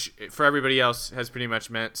 Which, for everybody else, has pretty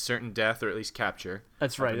much meant certain death or at least capture.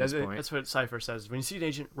 That's right. That's what Cypher says. When you see an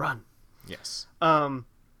agent, run. Yes. And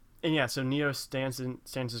yeah, so Neo stands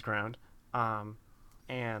his ground,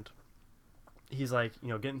 and he's like,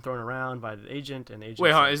 getting thrown around by the agent, and the agent.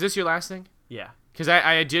 Wait, hold on. Is this your last thing? Yeah. Because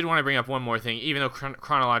I did want to bring up one more thing, even though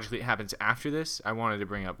chronologically it happens after this. I wanted to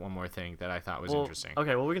bring up one more thing that I thought was interesting.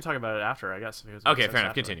 Okay, well, we can talk about it after, I guess. Okay, fair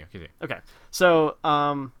enough. Continue. Okay, so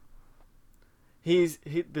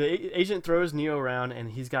the agent throws Neo around,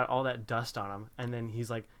 and he's got all that dust on him, and then he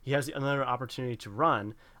has another opportunity to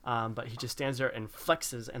run, but he just stands there and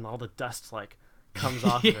flexes, and all the dust like comes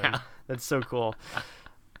off of him. That's so cool.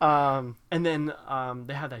 And then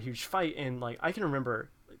they have that huge fight, and like I can remember.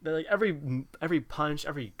 Like every punch,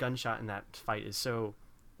 every gunshot in that fight is so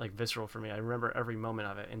like visceral for me. I remember every moment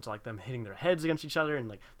of it, and like them hitting their heads against each other, and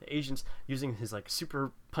like the agents using his like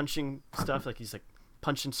super punching stuff, like he's like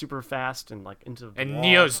punching super fast and like into the and wall.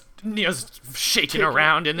 Neo's shaking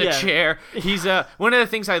around in the chair. He's one of the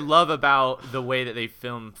things I love about the way that they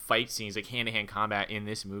film fight scenes, like hand-to-hand combat in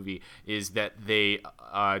this movie, is that they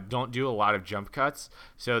don't do a lot of jump cuts.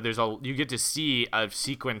 So you get to see a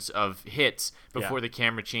sequence of hits before the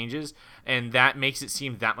camera changes, and that makes it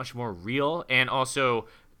seem that much more real, and also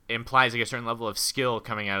implies like a certain level of skill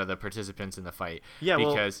coming out of the participants in the fight. Yeah,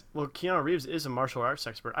 because well, Keanu Reeves is a martial arts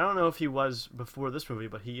expert. I don't know if he was before this movie,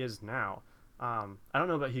 but he is now. I don't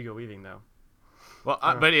know about Hugo Weaving though. Well,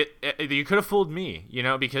 but you could have fooled me,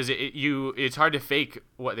 because it's hard to fake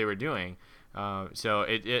what they were doing. So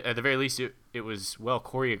at the very least, it was well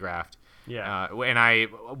choreographed. Yeah. And I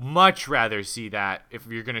much rather see that if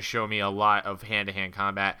you're going to show me a lot of hand-to-hand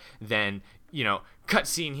combat than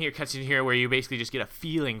cutscene here, where you basically just get a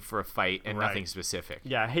feeling for a fight and nothing specific.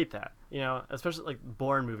 Yeah, I hate that. Especially like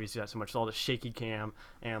Bourne movies do that so much. All the shaky cam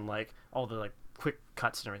and like all the like quick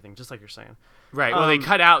cuts and everything, just like you're saying. Right. Well, they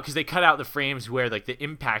cut out the frames where like the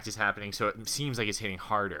impact is happening, so it seems like it's hitting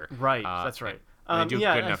harder. Right. That's right. And they do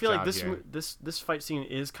a good enough I feel like job this fight scene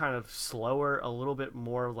is kind of slower, a little bit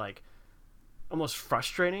more like almost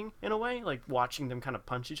frustrating in a way, like watching them kind of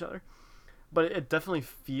punch each other. But it definitely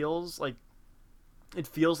feels like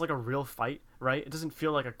a real fight, right? It doesn't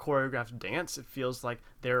feel like a choreographed dance. It feels like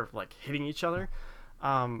they're like hitting each other,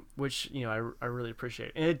 which I really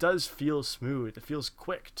appreciate. And it does feel smooth. It feels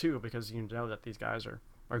quick too, because that these guys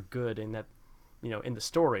are good, and that in the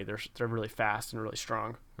story they're really fast and really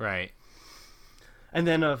strong. Right. And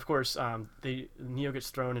then of course Neo gets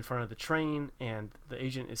thrown in front of the train, and the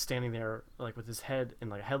agent is standing there like with his head in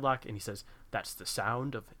like a headlock, and he says, "That's the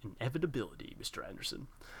sound of inevitability, Mr. Anderson."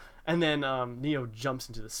 And then Neo jumps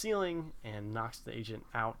into the ceiling and knocks the agent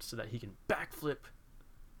out so that he can backflip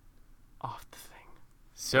off the thing.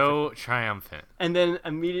 So triumphant. And then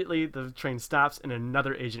immediately the train stops and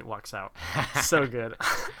another agent walks out. So good.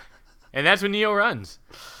 And that's when Neo runs,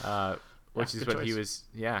 which is what choice. he was.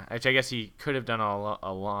 Yeah, which I guess he could have done all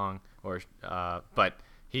along, but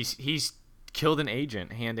he's killed an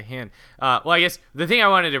agent hand to hand. Well, I guess the thing I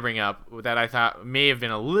wanted to bring up that I thought may have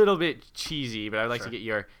been a little bit cheesy, but I'd like to get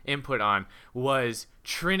your input on, was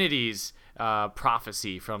Trinity's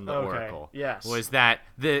prophecy from the Oracle. Yes. Was that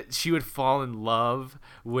she would fall in love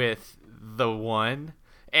with the One.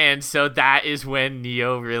 And so that is when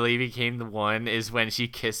Neo really became the One, is when she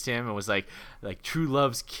kissed him and was like true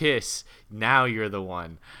love's kiss. Now you're the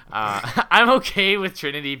one. I'm okay with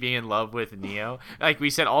Trinity being in love with Neo. Like we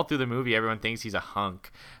said, all through the movie, everyone thinks he's a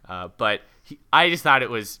hunk. But I just thought it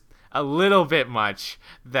was a little bit much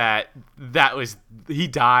that he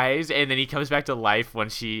dies and then he comes back to life when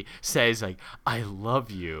she says like, I love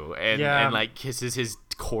you, and like kisses his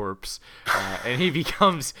corpse, and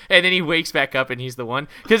then he wakes back up and he's the one,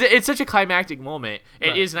 because it's such a climactic moment.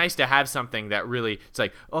 It is nice to have something that really, it's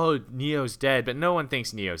like, oh, Neo's dead, but no one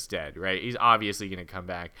thinks Neo's dead, right? He's obviously going to come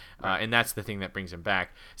back, and that's the thing that brings him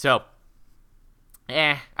back. So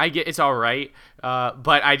I get it's all right,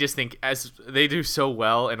 but I just think as they do so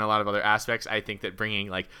well in a lot of other aspects, I think that bringing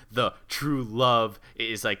like the true love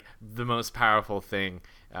is like the most powerful thing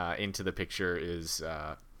into the picture. Is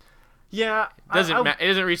it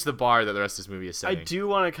doesn't reach the bar that the rest of this movie is setting. I do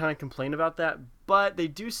want to kind of complain about that, but they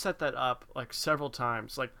do set that up like several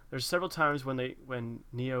times. Like there's several times when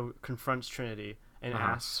Neo confronts Trinity and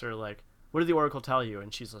asks her like, "What did the Oracle tell you?"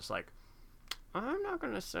 And she's just like, "I'm not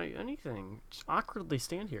going to say anything. Just awkwardly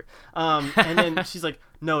stand here." And then she's like,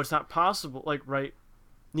 "No, it's not possible." Like, right?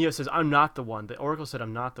 Neo says, "I'm not the one." The Oracle said,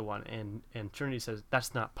 "I'm not the one." And Trinity says,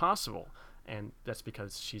 "That's not possible." And that's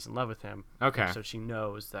because she's in love with him. Okay. So she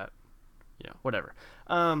knows that, whatever.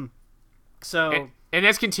 So and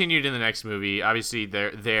that's continued in the next movie. Obviously,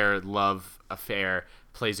 their love affair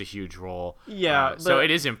plays a huge role. Yeah. So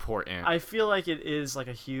it is important. I feel like it is like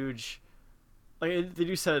a huge, they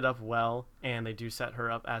do set it up well, and they do set her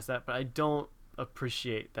up as that. But I don't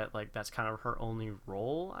appreciate that. Like that's kind of her only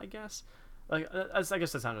role, I guess. Like I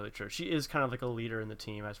guess that's not really true. She is kind of like a leader in the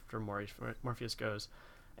team as for Morpheus goes.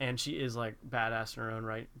 and she is like badass in her own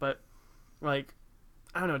right. But like,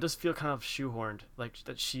 I don't know, it does feel kind of shoehorned, like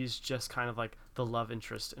that she's just kind of like the love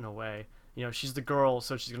interest in a way. You know, she's the girl,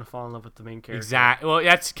 so she's gonna fall in love with the main character. Exactly. Well,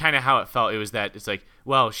 that's kind of how it felt. It was that it's like,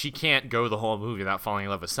 well, she can't go the whole movie without falling in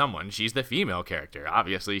love with someone. She's the female character.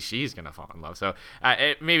 Obviously, she's gonna fall in love. So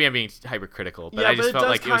maybe I'm being hypercritical, but I just felt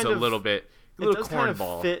like it was a little bit, a little it does kind of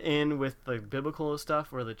cornball. fit in with the biblical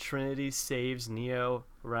stuff where the Trinity saves Neo,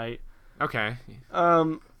 right? Okay.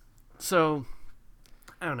 So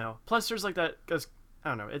I don't know. Plus, there's like that, because I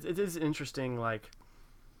don't know. It is interesting, like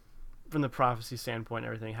from the prophecy standpoint,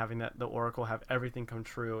 and everything, having that the Oracle have everything come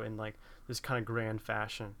true in like this kind of grand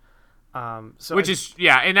fashion. So Which is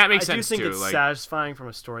and that makes I sense do think too. it's Like, satisfying from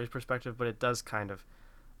a story's perspective, but it does kind of,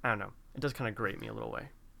 I don't know. It does kind of grate me a little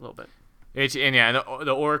bit.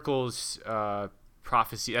 the Oracle's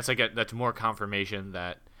prophecy. That's more confirmation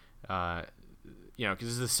that because this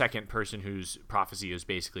is the second person whose prophecy is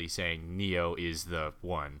basically saying Neo is the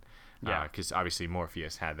one. Yeah. Because obviously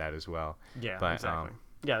Morpheus had that as well. Yeah, But, exactly.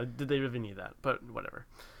 Yeah, did they really need that? But whatever.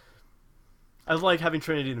 I like having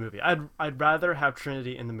Trinity in the movie. I'd rather have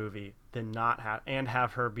Trinity in the movie than not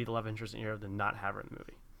have her be the love interest in Arrow than not have her in the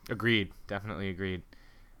movie. Agreed. Definitely agreed.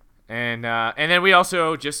 And then we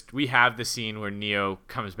also we have the scene where Neo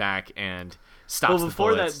comes back and stops Well, the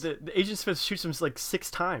before bullets. that, the Agent Smith shoots him like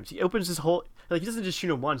 6 times. He opens his whole, like, he doesn't just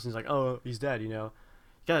shoot him once and he's like, oh, he's dead, you know.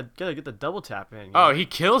 You gotta get the double tap in. Oh, he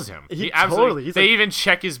kills him. He absolutely. totally- he's they like- even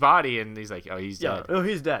check his body, and he's like, "Oh, he's dead." Oh,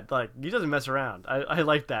 he's dead. Like, he doesn't mess around. I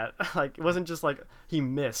like that. Like, it wasn't just like he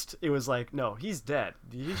missed. It was like, no, he's dead.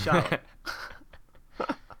 He shot him.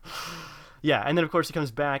 Yeah, and then of course he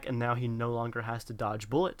comes back, and now he no longer has to dodge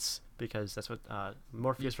bullets because that's what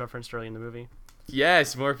Morpheus referenced early in the movie.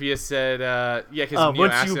 Yes, Morpheus said, because Neo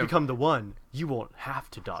Once asked you him, become the one, you won't have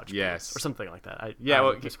to dodge Yes. bullets, or something like that. I'm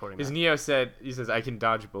misquoting because that. Neo said, he says, "I can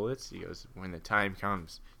dodge bullets." He goes, "When the time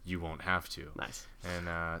comes, you won't have to." Nice.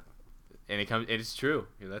 And it's true.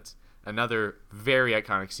 That's another very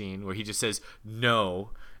iconic scene where he just says no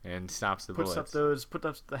and stops the Puts bullets.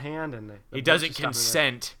 up the hand, and He doesn't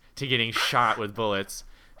consent to getting shot with bullets.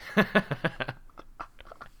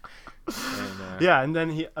 Yeah, and then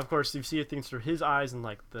he, of course, you see things through his eyes, and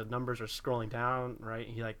like the numbers are scrolling down, right?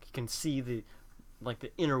 He can see the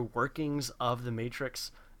inner workings of the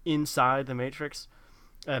Matrix inside the Matrix,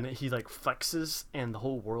 and he like flexes, and the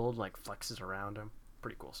whole world like flexes around him.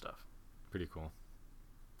 Pretty cool stuff. Pretty cool.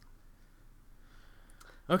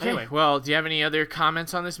 Okay, Anyway. well, do you have any other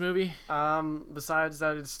comments on this movie? Besides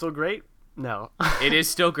that, it's still great. No, It is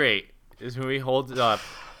still great. This movie holds up.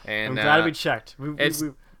 And I'm glad we checked. it's-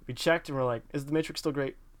 We checked, and we're like, is the Matrix still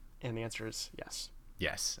great? And the answer is yes.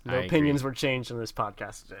 yes, No I opinions agree. were changed on this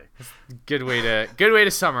podcast today. Good way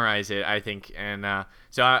to summarize it, I think. And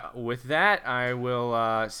with that, I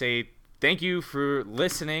will say thank you for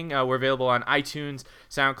listening. We're available on iTunes,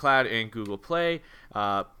 SoundCloud, and Google Play.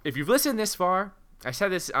 If you've listened this far, I said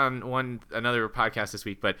this on another podcast this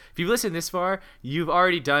week, but if you've listened this far, you've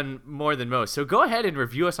already done more than most. So go ahead and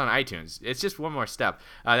review us on iTunes. It's just one more step.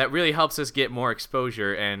 That really helps us get more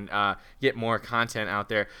exposure and get more content out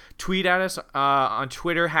there. Tweet at us on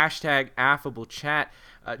Twitter, #AffableChat.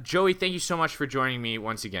 Joey, thank you so much for joining me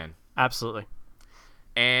once again. Absolutely.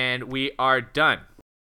 And we are done.